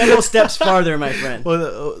it several steps farther, my friend.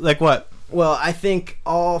 Well, like what? Well, I think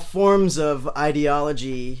all forms of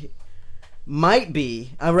ideology might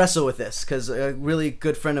be... I wrestle with this because a really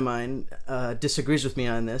good friend of mine disagrees with me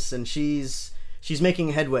on this, and she's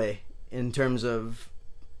making headway in terms of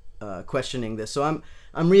questioning this. So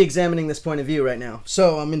I'm re-examining this point of view right now.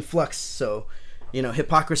 So I'm in flux. So,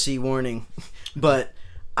 hypocrisy warning. But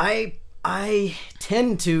I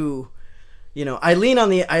tend to, I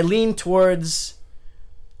lean towards...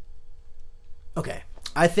 Okay.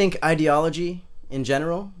 I think ideology in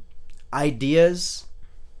general, ideas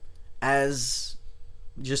as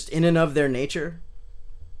just in and of their nature,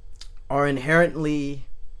 are inherently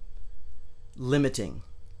limiting.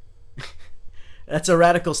 That's a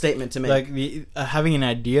radical statement to make. Like the having an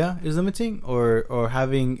idea is limiting, or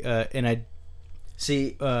having an idea.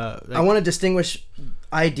 See, Like, I want to distinguish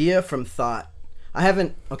idea from thought. I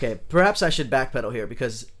haven't. Okay, perhaps I should backpedal here,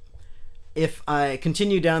 because if I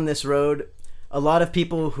continue down this road, a lot of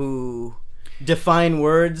people who define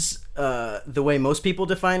words the way most people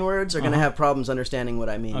define words are going to have problems understanding what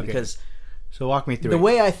I mean. Okay. Because so walk me through the it.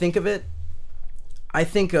 way I think of it, I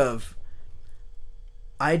think of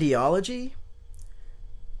ideology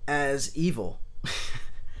as evil.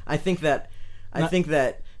 I think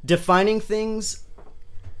that defining things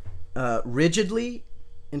rigidly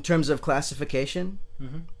in terms of classification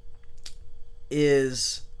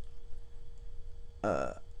is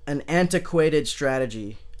an antiquated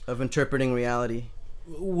strategy of interpreting reality.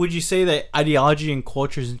 Would you say that ideology and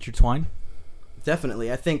culture is intertwined?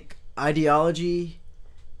 Definitely. I think ideology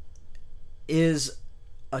is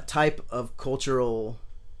a type of cultural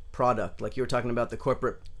product. Like you were talking about the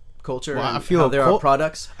corporate culture. Well, and I feel how there are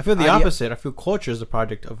products. I feel the opposite. I feel culture is a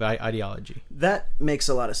product of ideology. That makes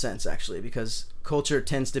a lot of sense, actually, because culture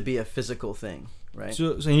tends to be a physical thing, right?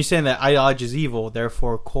 So you're saying that ideology is evil,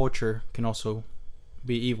 therefore culture can also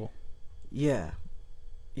be evil Yeah.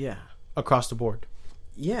 across the board.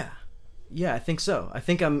 Yeah, I think so. I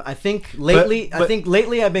think lately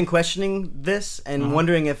I've been questioning this and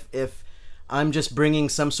wondering if I'm just bringing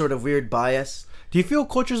some sort of weird bias. Do you feel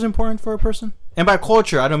culture is important for a person? And by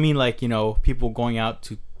culture, I don't mean like, people going out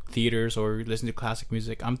to theaters or listening to classic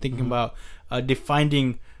music. I'm thinking about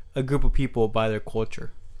defining a group of people by their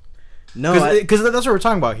culture. No, because that's what we're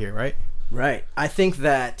talking about here, right? Right. I think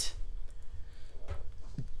that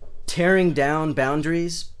tearing down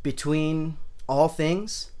boundaries between all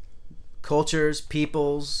things, cultures,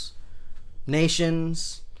 peoples,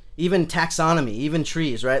 nations, even taxonomy, even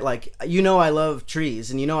trees, right? Like, I love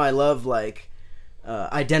trees, and I love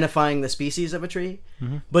identifying the species of a tree.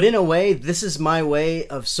 But in a way, this is my way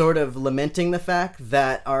of sort of lamenting the fact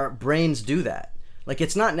that our brains do that. Like,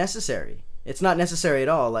 it's not necessary. It's not necessary at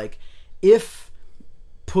all. Like, if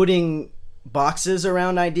putting boxes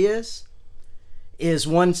around ideas is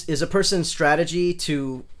a person's strategy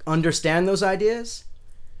to understand those ideas,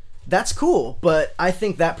 that's cool. But I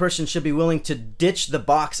think that person should be willing to ditch the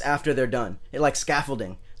box after they're done. Like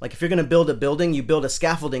scaffolding. Like, if you're going to build a building, you build a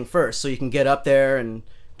scaffolding first so you can get up there and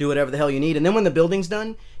do whatever the hell you need. And then when the building's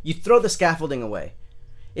done, you throw the scaffolding away.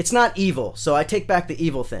 It's not evil, so I take back the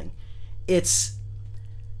evil thing.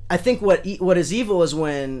 I think what is evil is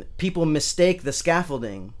when people mistake the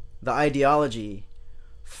scaffolding, the ideology,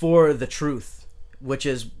 for the truth, which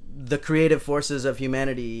is the creative forces of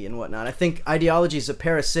humanity and whatnot. I think ideology is a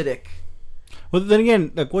parasitic. Well, then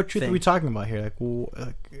again, like, what truth thing. are we talking about here?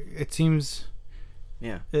 Like, it seems,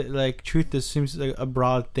 truth just seems like a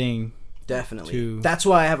broad thing. Definitely. That's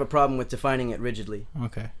why I have a problem with defining it rigidly.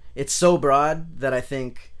 Okay. It's so broad that I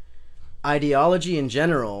think ideology in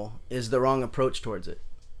general is the wrong approach towards it.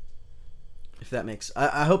 If that makes,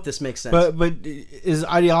 I hope this makes sense. But is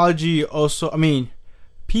ideology also? I mean,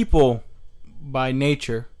 people by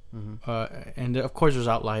nature, and of course there's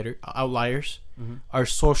outliers, are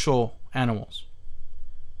social animals.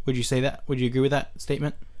 Would you say that? Would you agree with that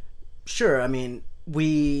statement? Sure. I mean,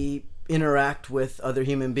 we interact with other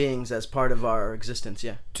human beings as part of our existence.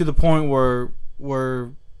 Yeah. To the point where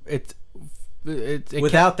it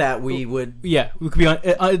without that, we would. Yeah, we could be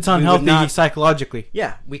it's unhealthy psychologically.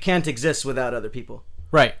 Yeah, we can't exist without other people.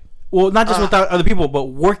 Right. Well, not just without other people, but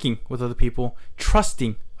working with other people,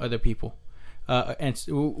 trusting other people. And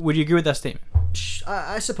would you agree with that statement?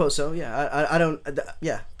 I suppose so. Yeah. I don't.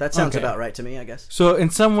 Yeah, that sounds about right to me, I guess. So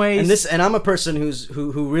in some ways, and I'm a person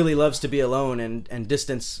who really loves to be alone and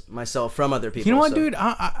distance myself from other people. You know what, so. dude?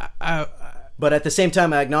 But at the same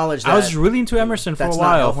time, I acknowledge that I was really into Emerson for a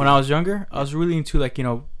while when I was younger. Yeah. I was really into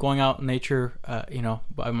going out in nature,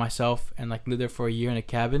 by myself and live there for a year in a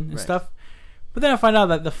cabin and stuff. But then I find out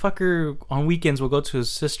that the fucker on weekends will go to his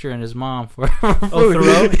sister and his mom for food.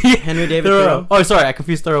 Thoreau? Henry David Thoreau. Oh, sorry, I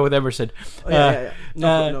confused Thoreau with Emerson. Yeah.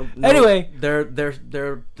 No, anyway, they're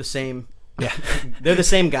the same. Yeah, they're the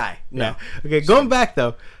same guy. No. Yeah. Okay, going back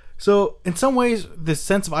though. So in some ways, this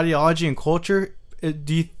sense of ideology and culture,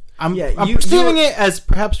 I'm perceiving it as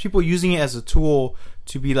perhaps people using it as a tool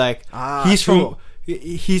to be like, or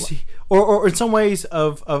in some ways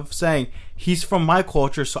of saying he's from my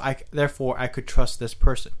culture, so therefore I could trust this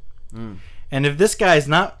person. And if this guy is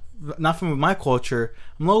not from my culture,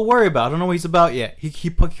 I'm a little worried about. I don't know what he's about yet.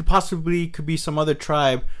 He possibly could be some other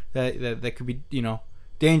tribe that could be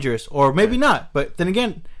dangerous, or maybe not. But then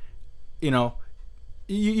again, you know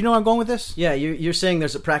where I'm going with this? Yeah, you're saying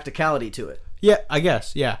there's a practicality to it. Yeah, I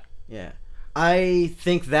guess. Yeah. Yeah. I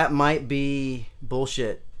think that might be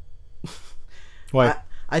bullshit. Why?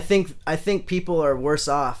 I think people are worse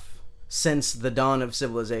off since the dawn of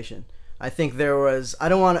civilization. I think there was. I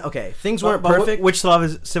don't want to. Okay, things weren't perfect. Which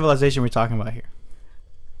civilization are we talking about here?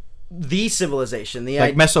 The civilization,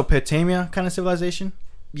 like Mesopotamia kind of civilization.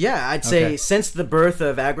 Yeah, I'd say since the birth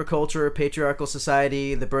of agriculture, patriarchal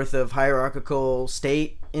society, the birth of hierarchical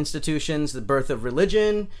state institutions, the birth of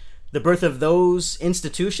religion, the birth of those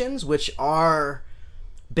institutions, which are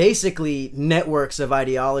basically networks of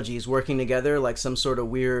ideologies working together like some sort of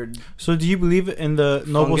weird. So do you believe in the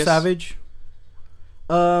noble savage?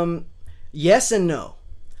 Yes and no.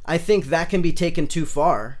 I think that can be taken too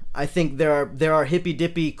far. I think there are hippy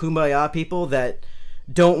dippy kumbaya people that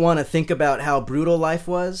don't want to think about how brutal life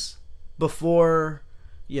was before,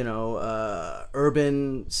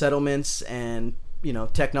 urban settlements and,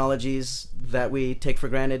 technologies that we take for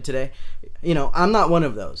granted today. I'm not one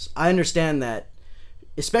of those. I understand that,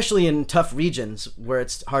 especially in tough regions where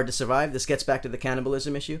it's hard to survive. This gets back to the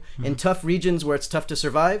cannibalism issue. Mm-hmm. In tough regions where it's tough to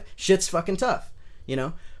survive, shit's fucking tough,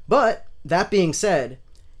 But that being said,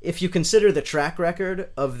 if you consider the track record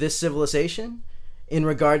of this civilization in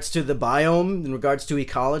regards to the biome, in regards to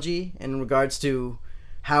ecology, in regards to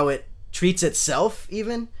how it treats itself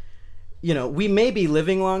even, we may be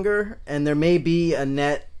living longer and there may be a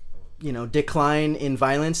net, decline in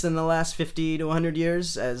violence in the last 50 to 100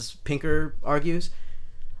 years, as Pinker argues.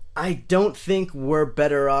 I don't think we're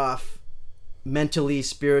better off mentally,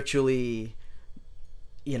 spiritually,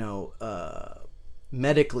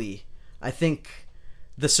 medically. I think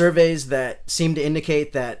the surveys that seem to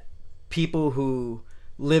indicate that people who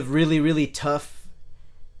live really, really tough,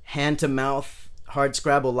 hand-to-mouth,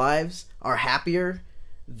 hard-scrabble lives are happier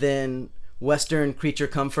than Western creature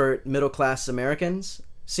comfort, middle-class Americans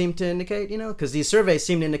seem to indicate, because these surveys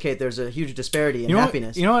seem to indicate there's a huge disparity in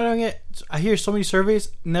happiness. You know what I don't get? I hear so many surveys.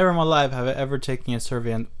 Never in my life have I ever taken a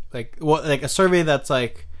survey and like a survey that's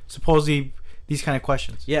like supposedly these kind of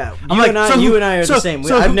questions. Yeah, you and I are the same.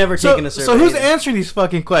 I've never taken a survey. So who's answering these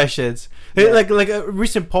fucking questions? Yeah. Like a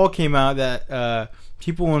recent poll came out that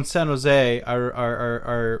people in San Jose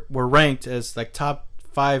were ranked as like top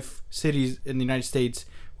 5 cities in the United States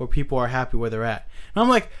where people are happy where they're at. And I'm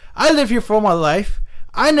like, I live here for all my life.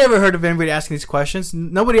 I never heard of anybody asking these questions.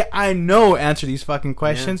 Nobody I know answer these fucking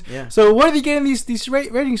questions. Yeah. So where are they getting these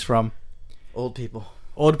ratings from? Old people.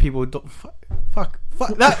 Old people don't fuck.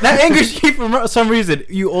 That angers me for some reason.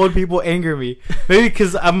 You old people anger me. Maybe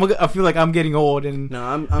because I feel like I'm getting old and no,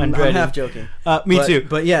 I'm half joking. Me too.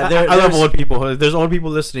 But yeah, I love old people. There's old people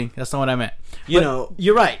listening. That's not what I meant.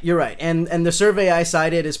 You're right. And the survey I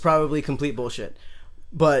cited is probably complete bullshit.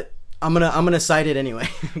 But I'm gonna cite it anyway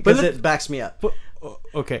because it backs me up. But,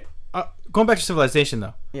 okay, going back to civilization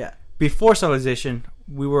though. Yeah. Before civilization,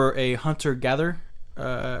 we were a hunter-gatherer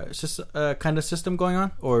kind of system going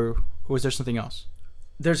on, or was there something else?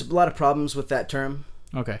 There's a lot of problems with that term.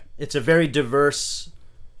 Okay. It's a very diverse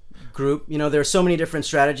group. There are so many different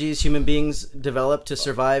strategies human beings develop to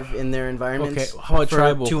survive in their environments. Okay. How about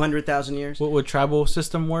tribal? 200,000 years. What would tribal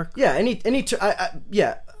system work? Yeah.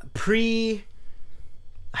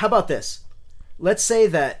 How about this? Let's say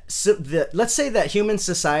that human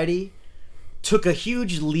society took a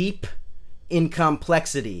huge leap in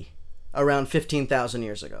complexity around 15,000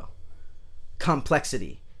 years ago.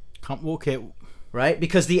 Complexity. Okay. Right?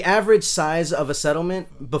 Because the average size of a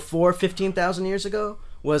settlement before 15,000 years ago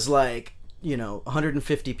was like,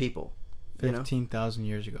 150 people. 15,000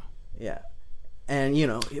 years ago. Yeah. And,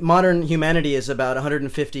 modern humanity is about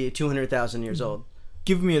 150, 200,000 years old.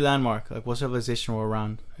 Give me a landmark. Like, what civilization were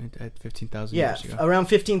around at 15,000 years ago? Yeah, around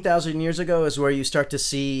 15,000 years ago is where you start to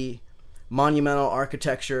see monumental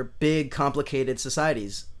architecture, big, complicated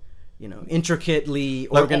societies, intricately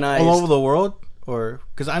organized. All over the world? Or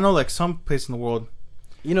because I know like some place in the world,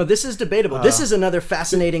 this is debatable. This is another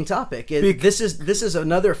fascinating topic. This is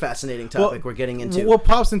another fascinating topic we're getting into. What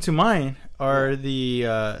pops into mind are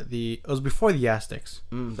it was before the Aztecs,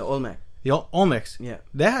 the Olmec. The Olmecs. Yeah,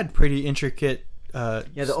 they had pretty intricate. The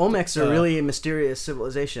Olmecs are really a mysterious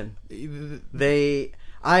civilization.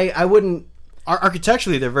 I wouldn't.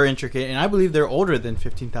 Architecturally, they're very intricate, and I believe they're older than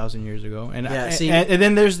 15,000 years ago. And and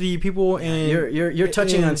then there's the people in. You're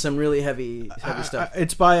touching on some really heavy stuff.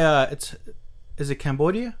 It's by is it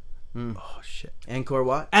Cambodia? Oh shit, Angkor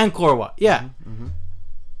Wat. Angkor Wat, yeah. Mm-hmm.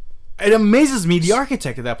 It amazes me the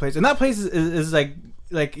architect of that place, and that place is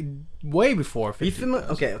like way before.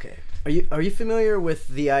 Okay. Are you familiar with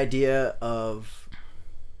the idea of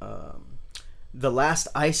the last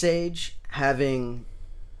ice age having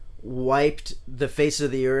wiped the face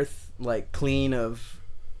of the earth like clean of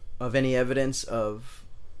any evidence of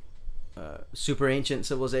super ancient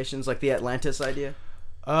civilizations, like the Atlantis idea?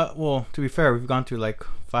 Well, to be fair, we've gone through like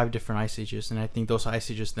 5 different ice ages, and I think those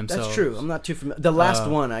ice ages themselves. That's true. I'm not too familiar. The last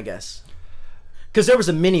one, I guess. Because there was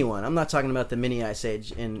a mini one. I'm not talking about the mini ice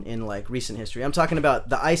age in like recent history. I'm talking about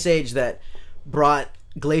the ice age that brought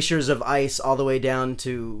glaciers of ice all the way down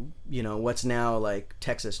to, you know, what's now like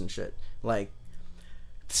Texas and shit. Like,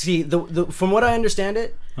 see, the from what I understand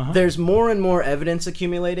it, there's more and more evidence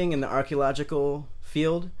accumulating in the archaeological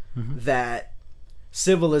field that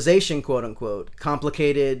civilization, quote unquote,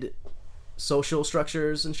 complicated social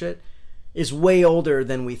structures and shit, is way older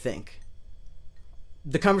than we think.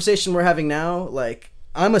 The conversation we're having now, like,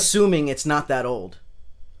 I'm assuming it's not that old.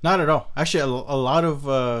 Not at all. Actually, a lot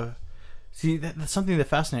of see, that's something that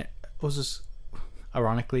fascinates. I was just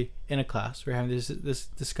ironically in a class we're having this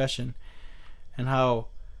discussion, and how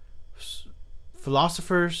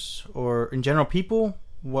philosophers, or in general people,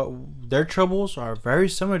 what their troubles are very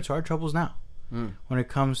similar to our troubles now. When it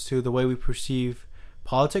comes to the way we perceive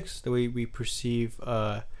politics, the way we perceive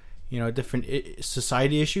different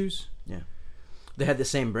society issues. Yeah, they had the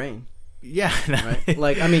same brain. Yeah, right.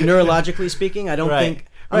 Like, I mean, neurologically speaking, I don't think.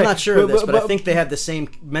 I'm not sure of this, but I think they have the same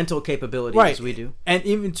mental capabilities as we do. And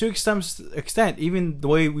even to some extent, even the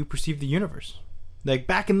way we perceive the universe. Like,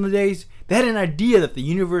 back in the days, they had an idea that the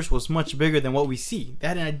universe was much bigger than what we see. They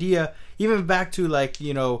had an idea, even back to, like,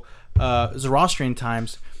 Zoroastrian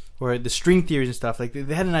times, or the string theories and stuff. Like,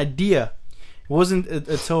 they had an idea. It wasn't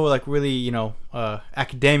until, like, really,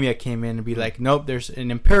 academia came in and be like, nope, there's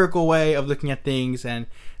an empirical way of looking at things, and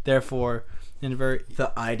therefore...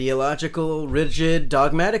 the ideological, rigid,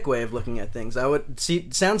 dogmatic way of looking at things. I would see.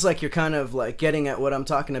 Sounds like you're kind of like getting at what I'm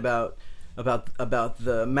talking about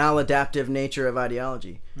the maladaptive nature of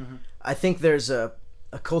ideology. I think there's a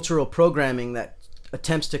cultural programming that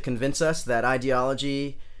attempts to convince us that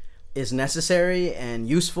ideology is necessary and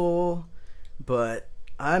useful, but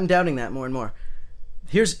I'm doubting that more and more.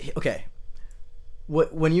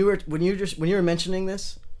 When you were mentioning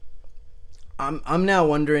this, I'm now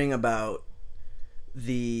wondering about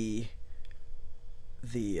the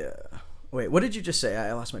wait, what did you just say?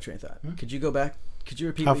 I lost my train of thought. Could you go back? Could you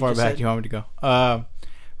repeat how what far you just back said? you want me to go?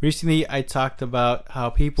 Recently I talked about how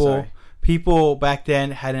people back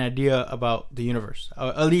then had an idea about the universe.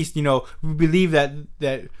 At least, we believe that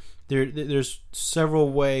there's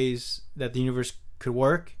several ways that the universe could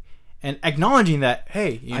work, and acknowledging that,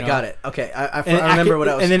 hey, I got it. Okay, I remember what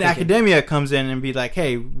I was and then thinking. Academia comes in and be like,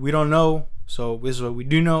 hey, we don't know, so this is what we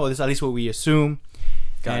do know, or this is at least what we assume.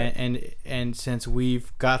 And since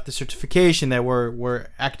we've got the certification that we're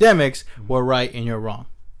academics, we're right and you're wrong.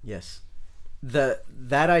 Yes. That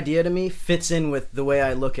idea to me fits in with the way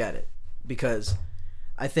I look at it, because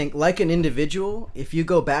I think, like an individual, if you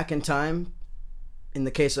go back in time, in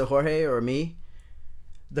the case of Jorge or me,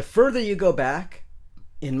 the further you go back,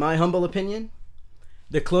 in my humble opinion,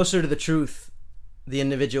 the closer to the truth the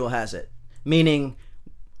individual has it. Meaning,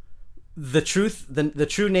 the truth, the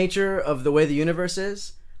true nature of the way the universe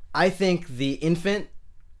is, I think the infant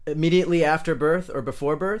immediately after birth or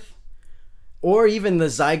before birth, or even the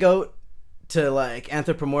zygote to like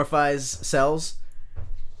anthropomorphize cells,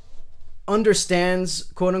 understands,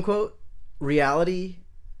 quote unquote, reality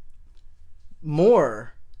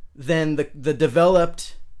more than the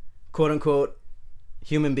developed, quote unquote,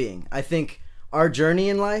 human being. I think our journey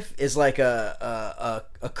in life is like a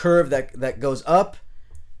curve that goes up.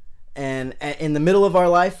 And in the middle of our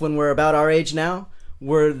life, when we're about our age now,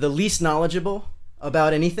 we're the least knowledgeable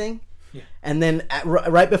about anything. Yeah. And then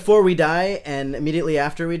right before we die and immediately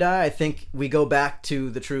after we die, I think we go back to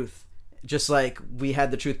the truth, just like we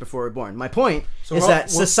had the truth before we were born. My point is that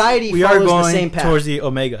society follows the same path. Towards the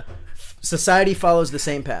omega. Society follows the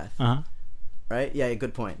same path. Uh-huh. Right? Yeah,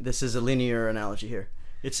 good point. This is a linear analogy here.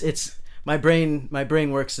 It's my brain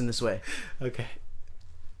works in this way. Okay.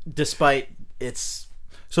 Despite its...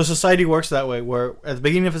 So society works that way, where at the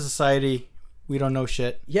beginning of a society, we don't know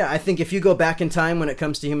shit. Yeah, I think if you go back in time when it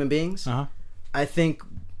comes to human beings, I think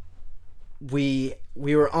we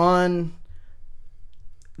were on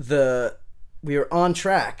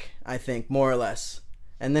track, I think, more or less.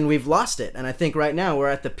 And then we've lost it. And I think right now we're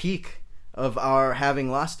at the peak of our having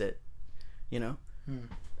lost it,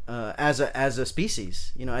 as a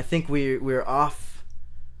species. I think we're off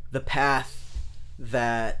the path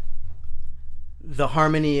that the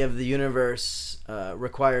harmony of the universe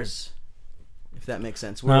requires, if that makes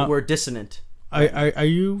sense. We're dissonant. Are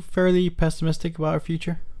you fairly pessimistic about our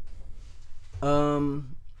future? No,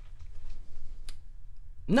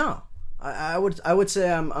 I would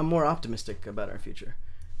say I'm more optimistic about our future,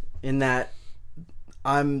 in that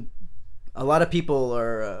a lot of people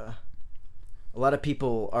are a lot of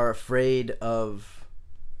people are afraid of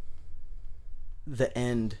the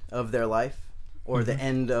end of their life or the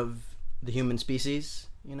end of the human species,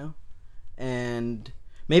 you know? And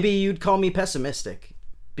maybe you'd call me pessimistic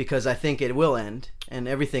because I think it will end and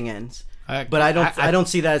everything ends. But I don't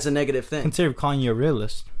see that as a negative thing. Consider calling you a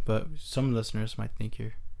realist, but some listeners might think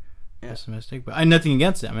you're pessimistic. But I have nothing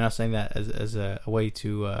against it. I'm not saying that as a way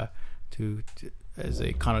to as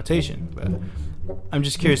a connotation. But I'm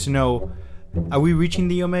just curious to know: are we reaching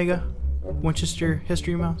the Omega Winchester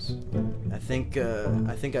History Mouse? I think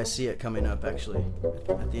I see it coming up actually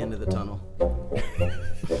at the end of the tunnel.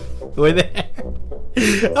 We're there.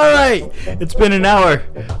 All right, it's been an hour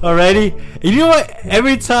already. You know what?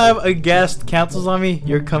 Every time a guest cancels on me,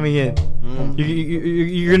 you're coming in.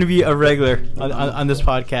 You're gonna be a regular on this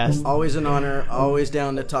podcast. Always an honor. Always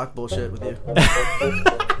down to talk bullshit with you.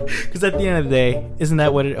 Because at the end of the day, isn't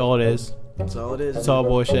that what it all is? That's all it is. It's all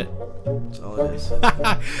bullshit. That's all it is. All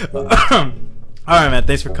right, man.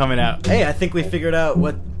 Thanks for coming out. Hey, I think we figured out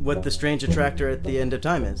what the strange attractor at the end of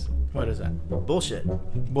time is. What is that? Bullshit.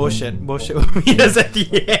 Bullshit will meet us at the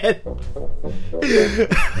end.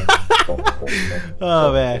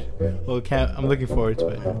 Oh man. Well, I'm looking forward to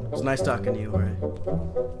it. It was nice talking to you, Jorge.